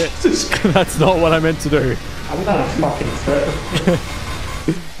 shit. That's not what I meant to do. I'm not a fucking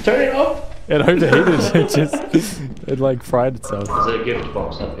threat. Turn it off! It overheated. It like fried itself. There's a gift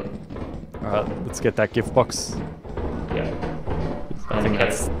box up here. Alright, let's get that gift box. Yeah. I think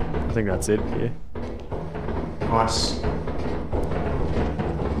that's it here. Nice.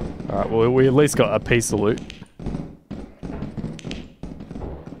 Alright, well we at least got a piece of loot.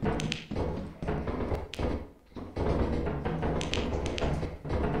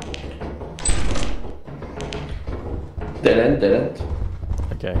 Dead end.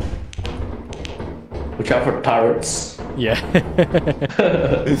 Okay. Watch out for turrets. Yeah.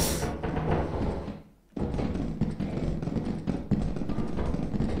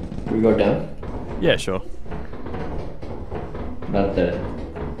 We go down. Yeah, sure. Not dead.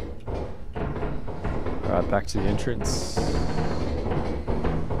 Alright, back to the entrance.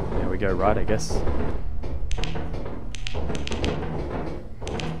 Yeah, we go right, I guess.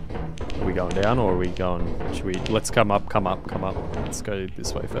 Are we going down or are we going... Should we... Let's come up. Let's go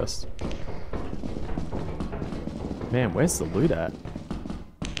this way first. Man, where's the loot at?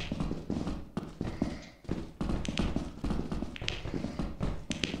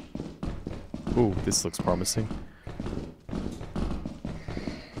 Ooh, this looks promising.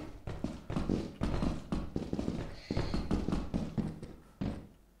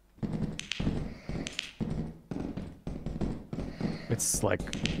 It's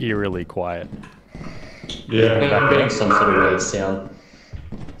like eerily quiet. Yeah. I'm getting some sort of weird sound.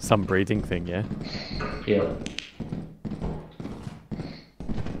 Some breathing thing, yeah? Yeah.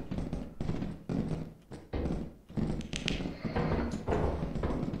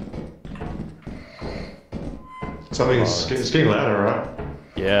 It's getting louder, right?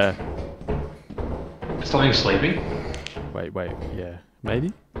 Yeah. Something's sleeping. Wait, yeah.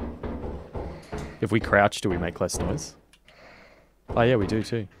 Maybe? If we crouch, do we make less noise? Oh yeah, we do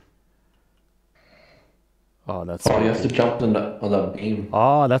too. Oh, that's. Oh, you have to jump on that beam.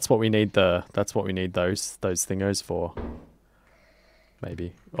 Oh, that's what we need that's what we need those thingos for.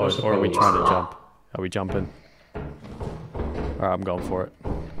 Maybe. Or are we trying to jump? Are we jumping? Alright, I'm going for it.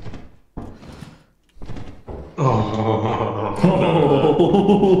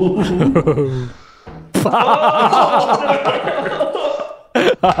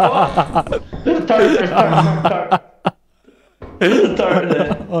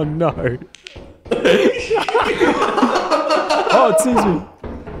 Oh no. Oh, it sees me.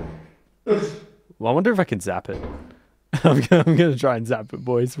 Well, I wonder if I can zap it. I'm gonna try and zap it,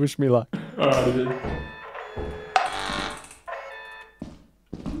 boys. Wish me luck.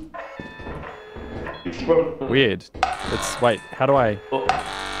 Weird. Wait, how do I...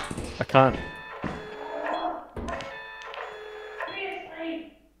 I can't...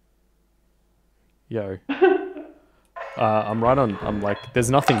 Yo. I'm right on... I'm like... There's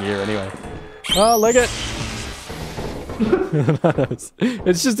nothing here anyway. Oh, leg it!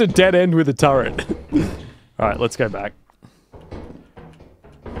 It's just a dead end with a turret. Alright, let's go back.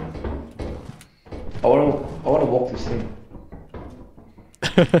 I wanna walk this thing.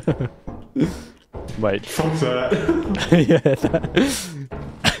 Wait. Fuck that. Yeah,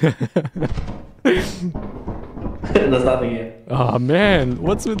 There's nothing here. Oh man,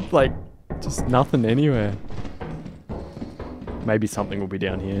 what's with like just nothing anywhere? Maybe something will be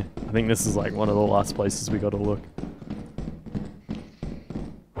down here. I think this is like one of the last places we gotta look.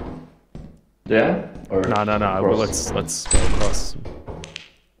 Yeah? Or No. Well, across? let's go across.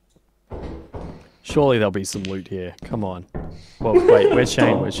 Surely there'll be some loot here. Come on. Well, wait, where's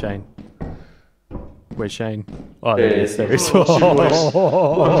Shane? Where's Shane? Where's Shane? Oh, there he is. There he is. I thought I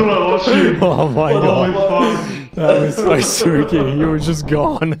lost you. Oh my god. Fuck. That was so spooky. You were just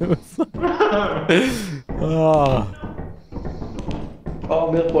gone. It was like... Oh.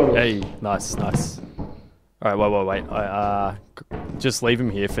 Oh, milk bottle. Hey, nice. Alright, wait. Just leave him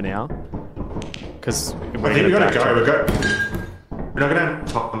here for now. Because I think we gotta go. We're not gonna have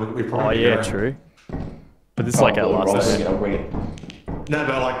time. We probably Oh need to yeah, go. true. But this is like our last event. I'll bring it. No,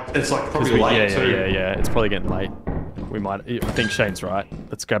 but like it's like 'Cause probably late too. yeah. It's probably getting late. We might. I think Shane's right.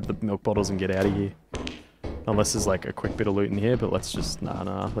 Let's grab the milk bottles and get out of here. Unless there's like a quick bit of loot in here, but let's just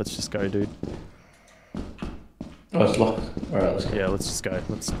nah. Let's just go, dude. Oh, it's locked. Alright, let's go. Yeah, let's just go.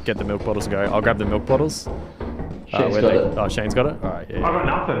 Let's get the milk bottles and go. I'll grab the milk bottles. Shane's got it. Oh, Shane's got it. All right. Yeah. I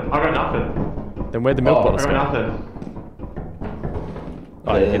got nothing. Then where'd the milk Oh, bottles I go? got nothing.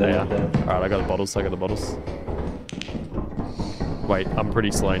 Oh, here they are. Yeah. Alright, I got the bottles. Wait, I'm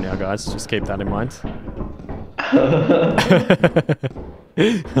pretty slow now, guys. Just keep that in mind.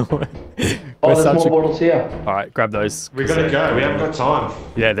 Oh, there's more bottles here. Alright, grab those. We gotta go. We haven't got time.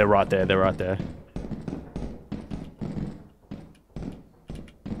 Yeah, they're right there.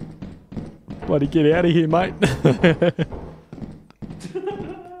 Bloody get out of here, mate.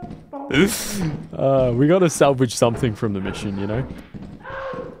 We gotta salvage something from the mission, you know?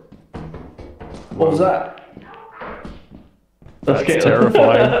 What was that? That's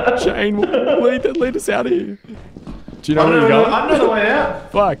terrifying. Shane, lead us out of here. Do you know where you're going? I know the way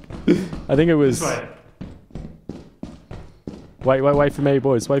out. Fuck. I think it was... This way. Wait for me,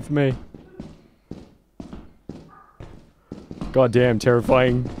 boys. Wait for me. Goddamn,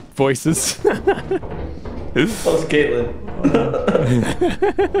 terrifying voices. That was Caitlin.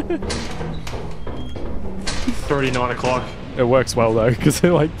 It's already 9 o'clock. It works well though, because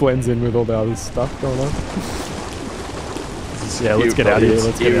it like blends in with all the other stuff going on. Yeah, let's get out of here.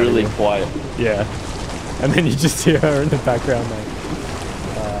 Let's get out of really here. quiet. Yeah. And then you just hear her in the background, mate.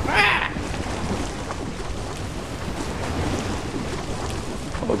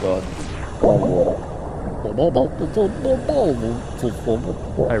 Oh god.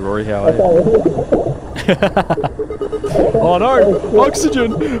 Hey Rory, how are you? Oh no!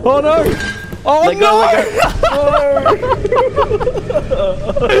 Oxygen! Oh no! Oh Let no!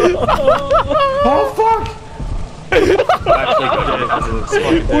 Oh fuck! Actually, got it as a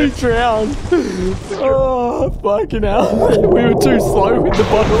spot We there. drowned. Oh, fucking hell. We were too slow with the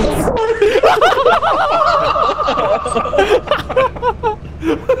bottles.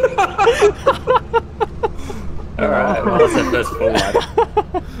 Alright, well, that's the first full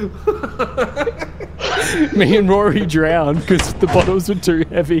life. Me and Rory drowned because the bottles were too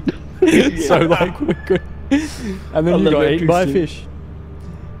heavy. So, like, we could. And then I'm you like got a eaten by a pixie. fish.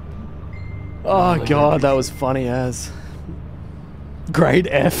 Oh, God, that was funny as. Grade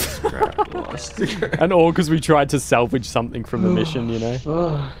F. And all because we tried to salvage something from the mission, you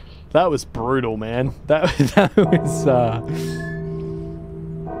know? That was brutal, man. That was,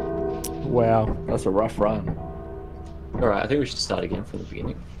 wow. That's a rough run. Alright, I think we should start again from the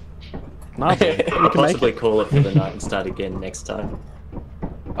beginning. Nah, we can make Possibly it. call it for the night and start again next time.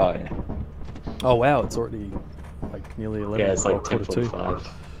 Oh yeah. Oh, wow, it's already, like, nearly 11. Yeah, it's or like quarter to. 10:45.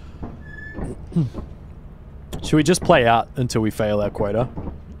 Should we just play out until we fail our quota?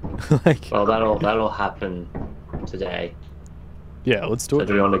 Like, Well, that'll happen today. yeah, let's do So it.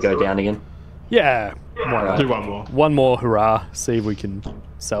 do we want to go down again? Yeah, why not? Do one more. One more hurrah, see if we can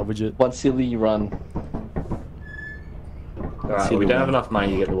salvage it. One silly run. Alright, See we the don't have win. enough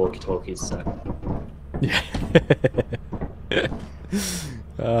money to get the walkie-talkies, so... Yeah.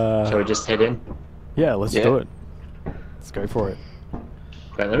 Shall we just head in? Yeah, let's Yeah. do it. Let's go for it.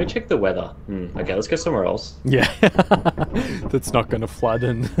 Okay, let me check the weather. Okay, let's go somewhere else. Yeah. That's not going to flood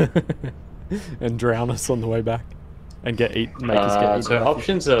and and drown us on the way back. And make us get eaten. So by fish.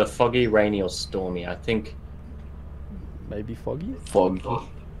 options are foggy, rainy, or stormy. I think... Maybe foggy? Foggy.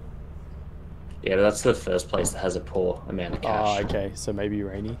 Yeah, but that's the first place that has a poor amount of cash. Ah, okay, so maybe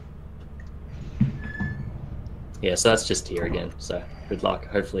rainy. Yeah, so that's just here again, so good luck.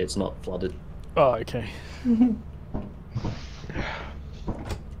 Hopefully it's not flooded. Oh, okay.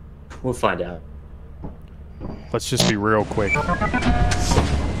 We'll find out. Let's just be real quick.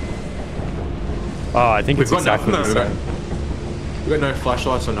 Oh, I think it's We've got exactly nothing the though. same. We got no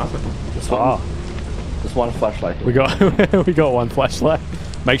flashlights or nothing. Oh, Just one flashlight. we got we got one flashlight.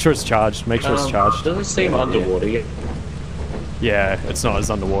 Make sure it's charged. Make sure it's charged. Doesn't seem underwater yet. Yeah, it's not as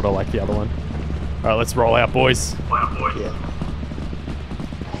underwater like the other one. All right, let's roll out, boys. Yeah.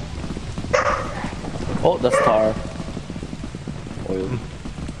 Oh, that's tar. Oil.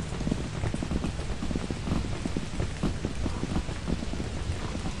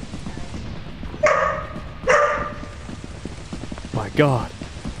 My God,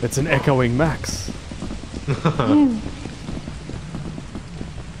 it's an echoing Max.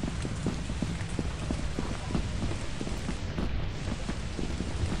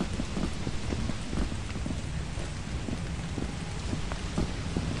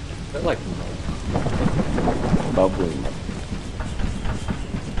 They're like... Bubbling.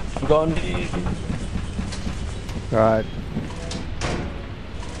 I'm gone. All right.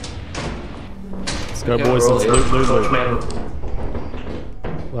 Let's go, Yeah, boys. we're all Let's here. loot, loot, loot. Torchman.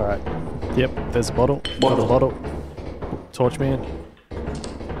 All right. Yep, there's a bottle. Another bottle. Torchman.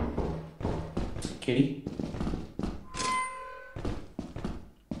 Kitty.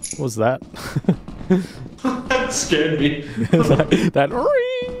 What was that? That scared me. that.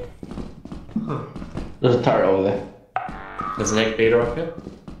 There's a turret over there. There's an egg beater up here.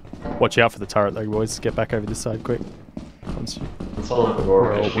 Watch out for the turret, though, boys. Get back over this side, quick. Once you... It's all like the We're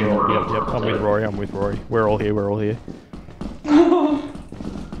roar. all, yep. I'm with Rory. I'm with Rory. We're all here. We're all here. All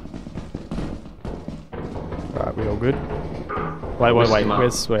right, we all good? Wait.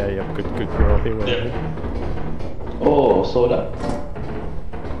 Where's where? Yep, good. We're all here. We're all Yeah. here. Oh, soda.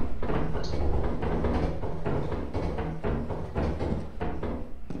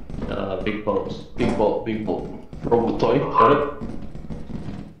 Big bolts. Big ball, big ball. Robot toy. Got it?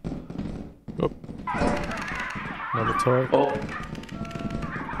 Oh. Another turret. Oh,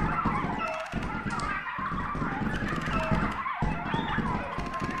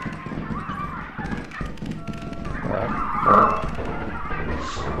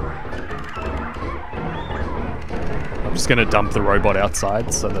 I'm just gonna dump the robot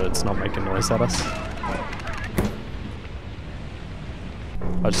outside so that it's not making noise at us.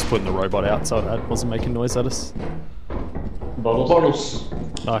 I just put the robot out so that wasn't making noise at us. Bottles? bottles.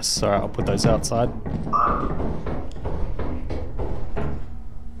 Nice. Alright, I'll put those outside.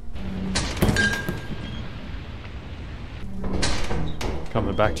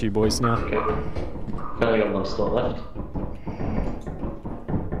 Coming back to you boys now. Okay. Only got one slot left.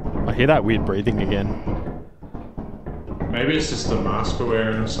 I hear that weird breathing again. Maybe it's just the mask we're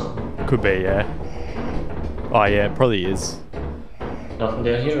wearing or something. Could be, yeah. Oh yeah, it probably is. Nothing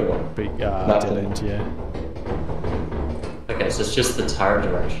down here or? Big Nothing. dead end, yeah. Okay, so it's just the turret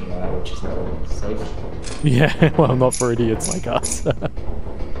direction, right? Which is not safe. Yeah, well, not for idiots like us.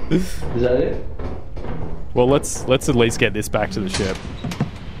 Is that it? Well, let's at least get this back to the ship.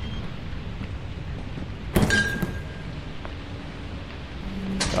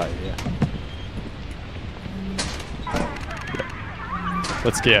 Oh yeah.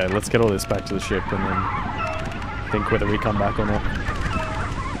 Let's get all this back to the ship and then think whether we come back or not.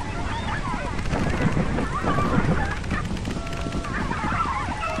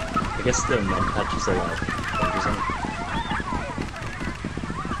 I guess the med patches are like changes on.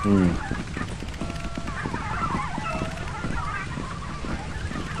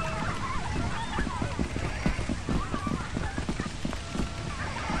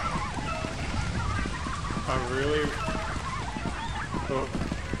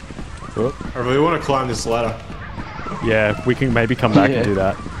 I really want to climb this ladder. Yeah, we can maybe come back and do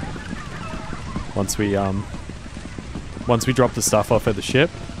that once we drop the stuff off at the ship.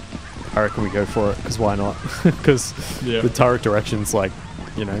 I reckon we go for it, because why not? Because Yeah. the turret direction's like,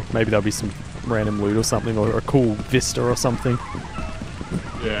 you know, maybe there'll be some random loot or something, or a cool vista or something.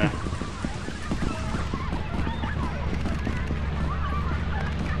 Yeah.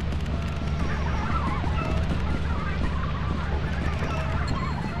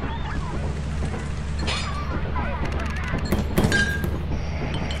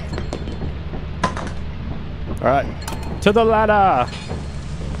 Alright, to the ladder!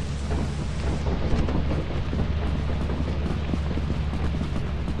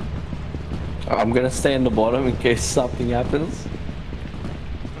 I'm gonna stay in the bottom in case something happens.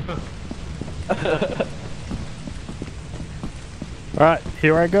 Alright,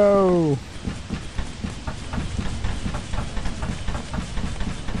 here I go!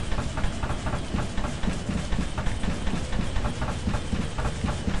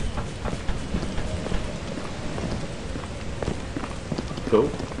 Cool.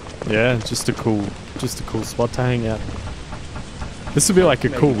 Yeah, just a cool spot to hang out. This would be like a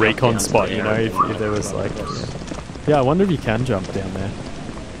cool recon spot, you know, if there was like... Yeah, I wonder if you can jump down there.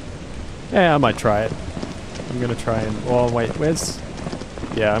 Yeah, I might try it. I'm gonna try and... Oh, wait, where's...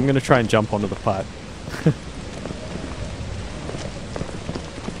 Yeah, I'm gonna try and jump onto the pipe.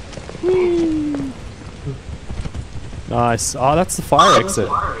 Whee! Nice. Oh, that's the fire exit.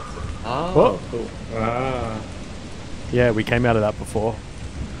 Oh, cool. Ah. Yeah, we came out of that before.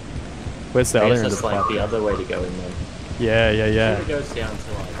 Where's the I other guess end of that's the like pipe? the other way to go in then. Yeah. It goes down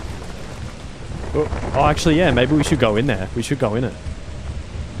to like... Oh, actually, yeah, maybe we should go in there. We should go in it.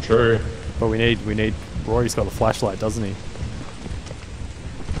 True. But we need... Rory's got a flashlight, doesn't he?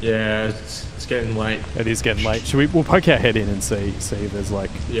 Yeah, it's getting late. It is getting late. We'll poke our head in and see if there's like...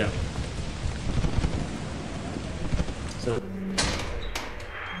 Yeah. So,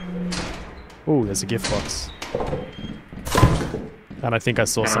 Ooh, there's a gift box. And I think I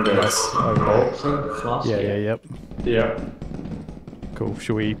saw something else over there. flask, Yep. Yeah. Cool.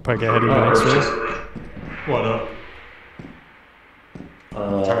 Should we poke our head in the next room? Why not?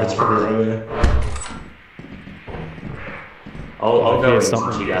 Turret's probably right there. I'll go hear in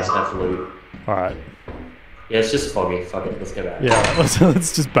something. since you guys have loot. Alright. Yeah, it's just foggy. Fuck it, let's go back. Yeah,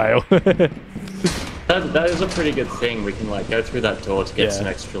 let's just bail. That is a pretty good thing. We can like go through that door to get Yeah. some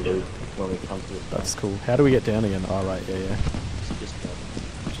extra loot when we come to it. That's cool. How do we get down again? Oh, right, yeah. Just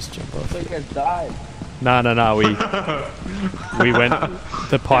Just jump I off. think I died. No. We went...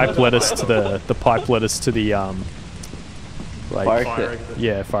 The pipe led us to the... The pipe led us to the, like... Fire Fire exit.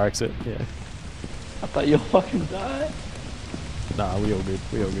 Yeah, fire exit, yeah. I thought you fucking died. Nah, we all good.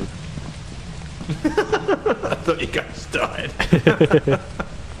 We all good. I thought you guys died.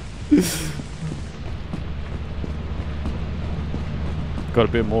 Got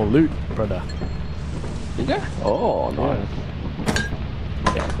a bit more loot, brother. Did you? Oh, nice.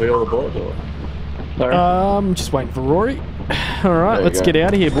 yeah, we all aboard or? Sorry. Just waiting for Rory. Alright, There you let's go. get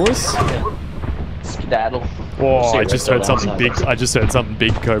out of here, boys. Skedaddle. Oh, See I a just red heard dot something outside. big. I just heard something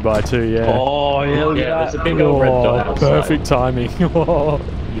big go by too, yeah. Oh, yeah, look Yeah, at there's a that. big old red dot Oh, outside. perfect timing. Oh.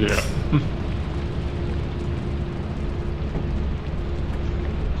 Yeah.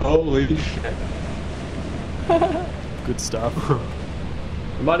 Holy shit. Good stuff.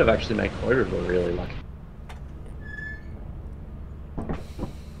 We might have actually made Koi River really lucky. You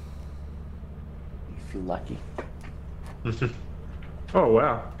feel lucky. Oh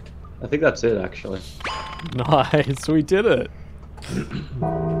wow. I think that's it actually. Nice, we did it.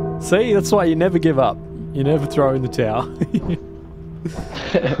 See, that's why you never give up. You never throw in the towel.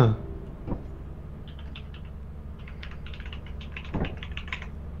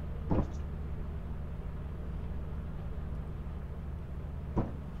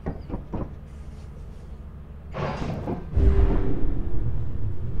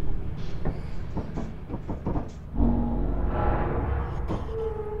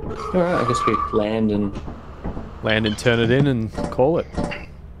 Alright, I guess we land and... Land and turn it in and call it.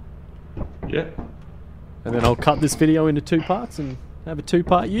 Yeah. And then I'll cut this video into 2 parts and have a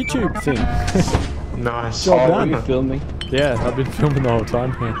 2-part YouTube thing. Nice. Job Are done. you filming? Yeah, I've been filming the whole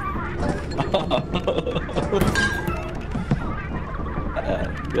time.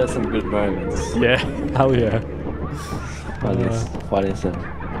 Yeah, We had some good moments. yeah hell yeah. What is it?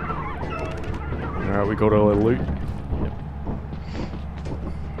 Alright, we got all our loot. Yep.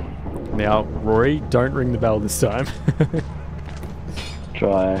 Now, Rory, don't ring the bell this time.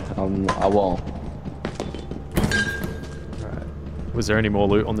 Try. I won't. Alright. Was there any more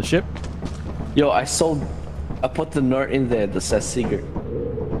loot on the ship? Yo, I put the note in there that says secret.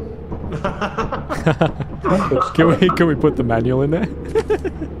 Can we put the manual in there?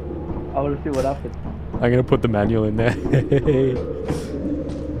 I want to see what happens. I'm gonna put the manual in there.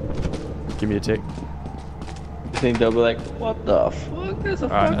 Give me a tick. You think they'll be like, what the fuck? There's a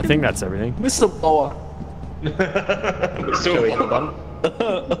Alright, I fucking think that's everything. whistleblower. Shall we hit the button?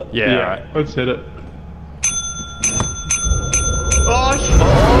 Yeah, alright. Let's hit it.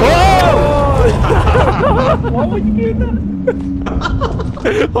 Why would you do that?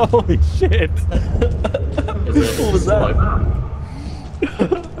 Holy shit! What was that?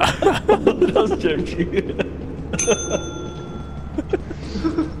 That was Churchy.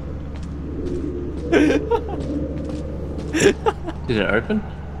 Did it open?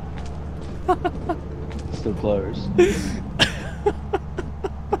 Still closed.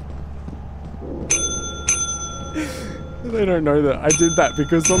 They don't know that I did that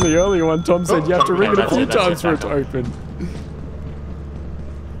because on the earlier one, Tom said you have to ring it a few times for it to open.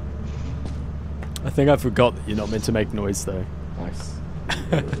 I think I forgot that you're not meant to make noise though. Nice.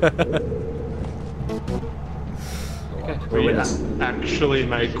 Okay, We we're winning. actually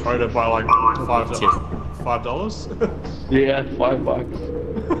made quota by like $5. Yeah,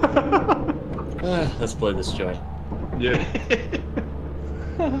 $5. Let's blow this joint. Yeah.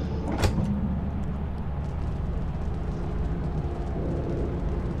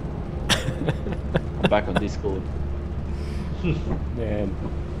 I'm back on Discord. Man.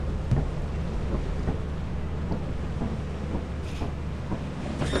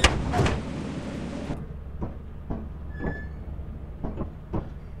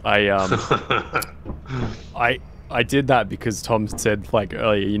 I did that because Tom said like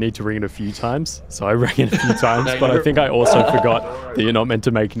earlier you need to ring it a few times, so I rang it a few times. No, But I you're- think I also forgot that you're not meant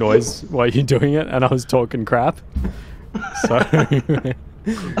to make noise while you're doing it, and I was talking crap. So,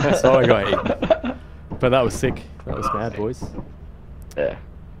 so I got eaten. But that was sick. That was mad, boys. Yeah.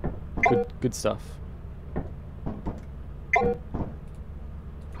 Good stuff.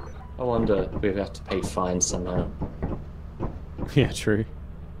 I wonder if we have to pay fines somehow. Yeah, true.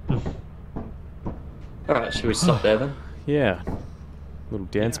 Alright, should we stop there then? Yeah. Little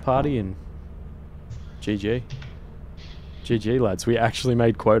dance party and GG. GG, lads. We actually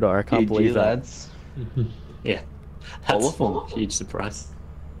made quota. I can't believe that. lads. Yeah. All That's of them. a huge surprise.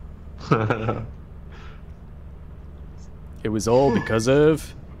 It was all because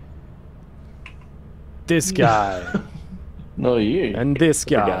of this guy No, you. and this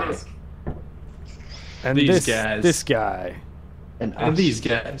guy guys. and These guys. this guy And And these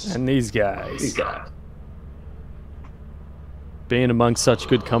guys. and these guys. These guys. Being among such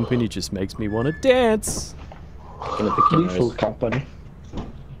good company just makes me want to dance. Gonna pick your Lethal nose. company.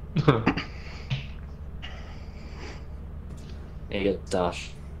 There you go,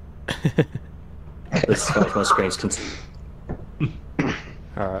 Dash. This is my screen's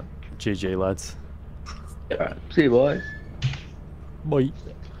Alright, GG, lads. Alright, see you boys. Bye.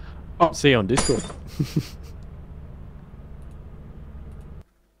 See you on Discord.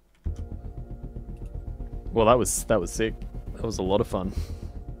 Well, that was sick. That was a lot of fun.